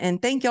again. And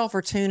thank y'all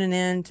for tuning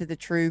in to the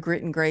True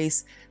Grit and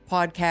Grace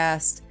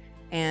podcast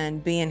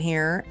and being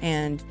here.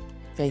 And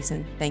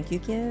Jason, thank you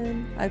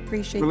again. I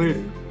appreciate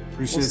you.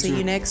 Appreciate we'll see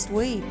you next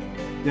week.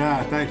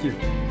 Yeah, thank you.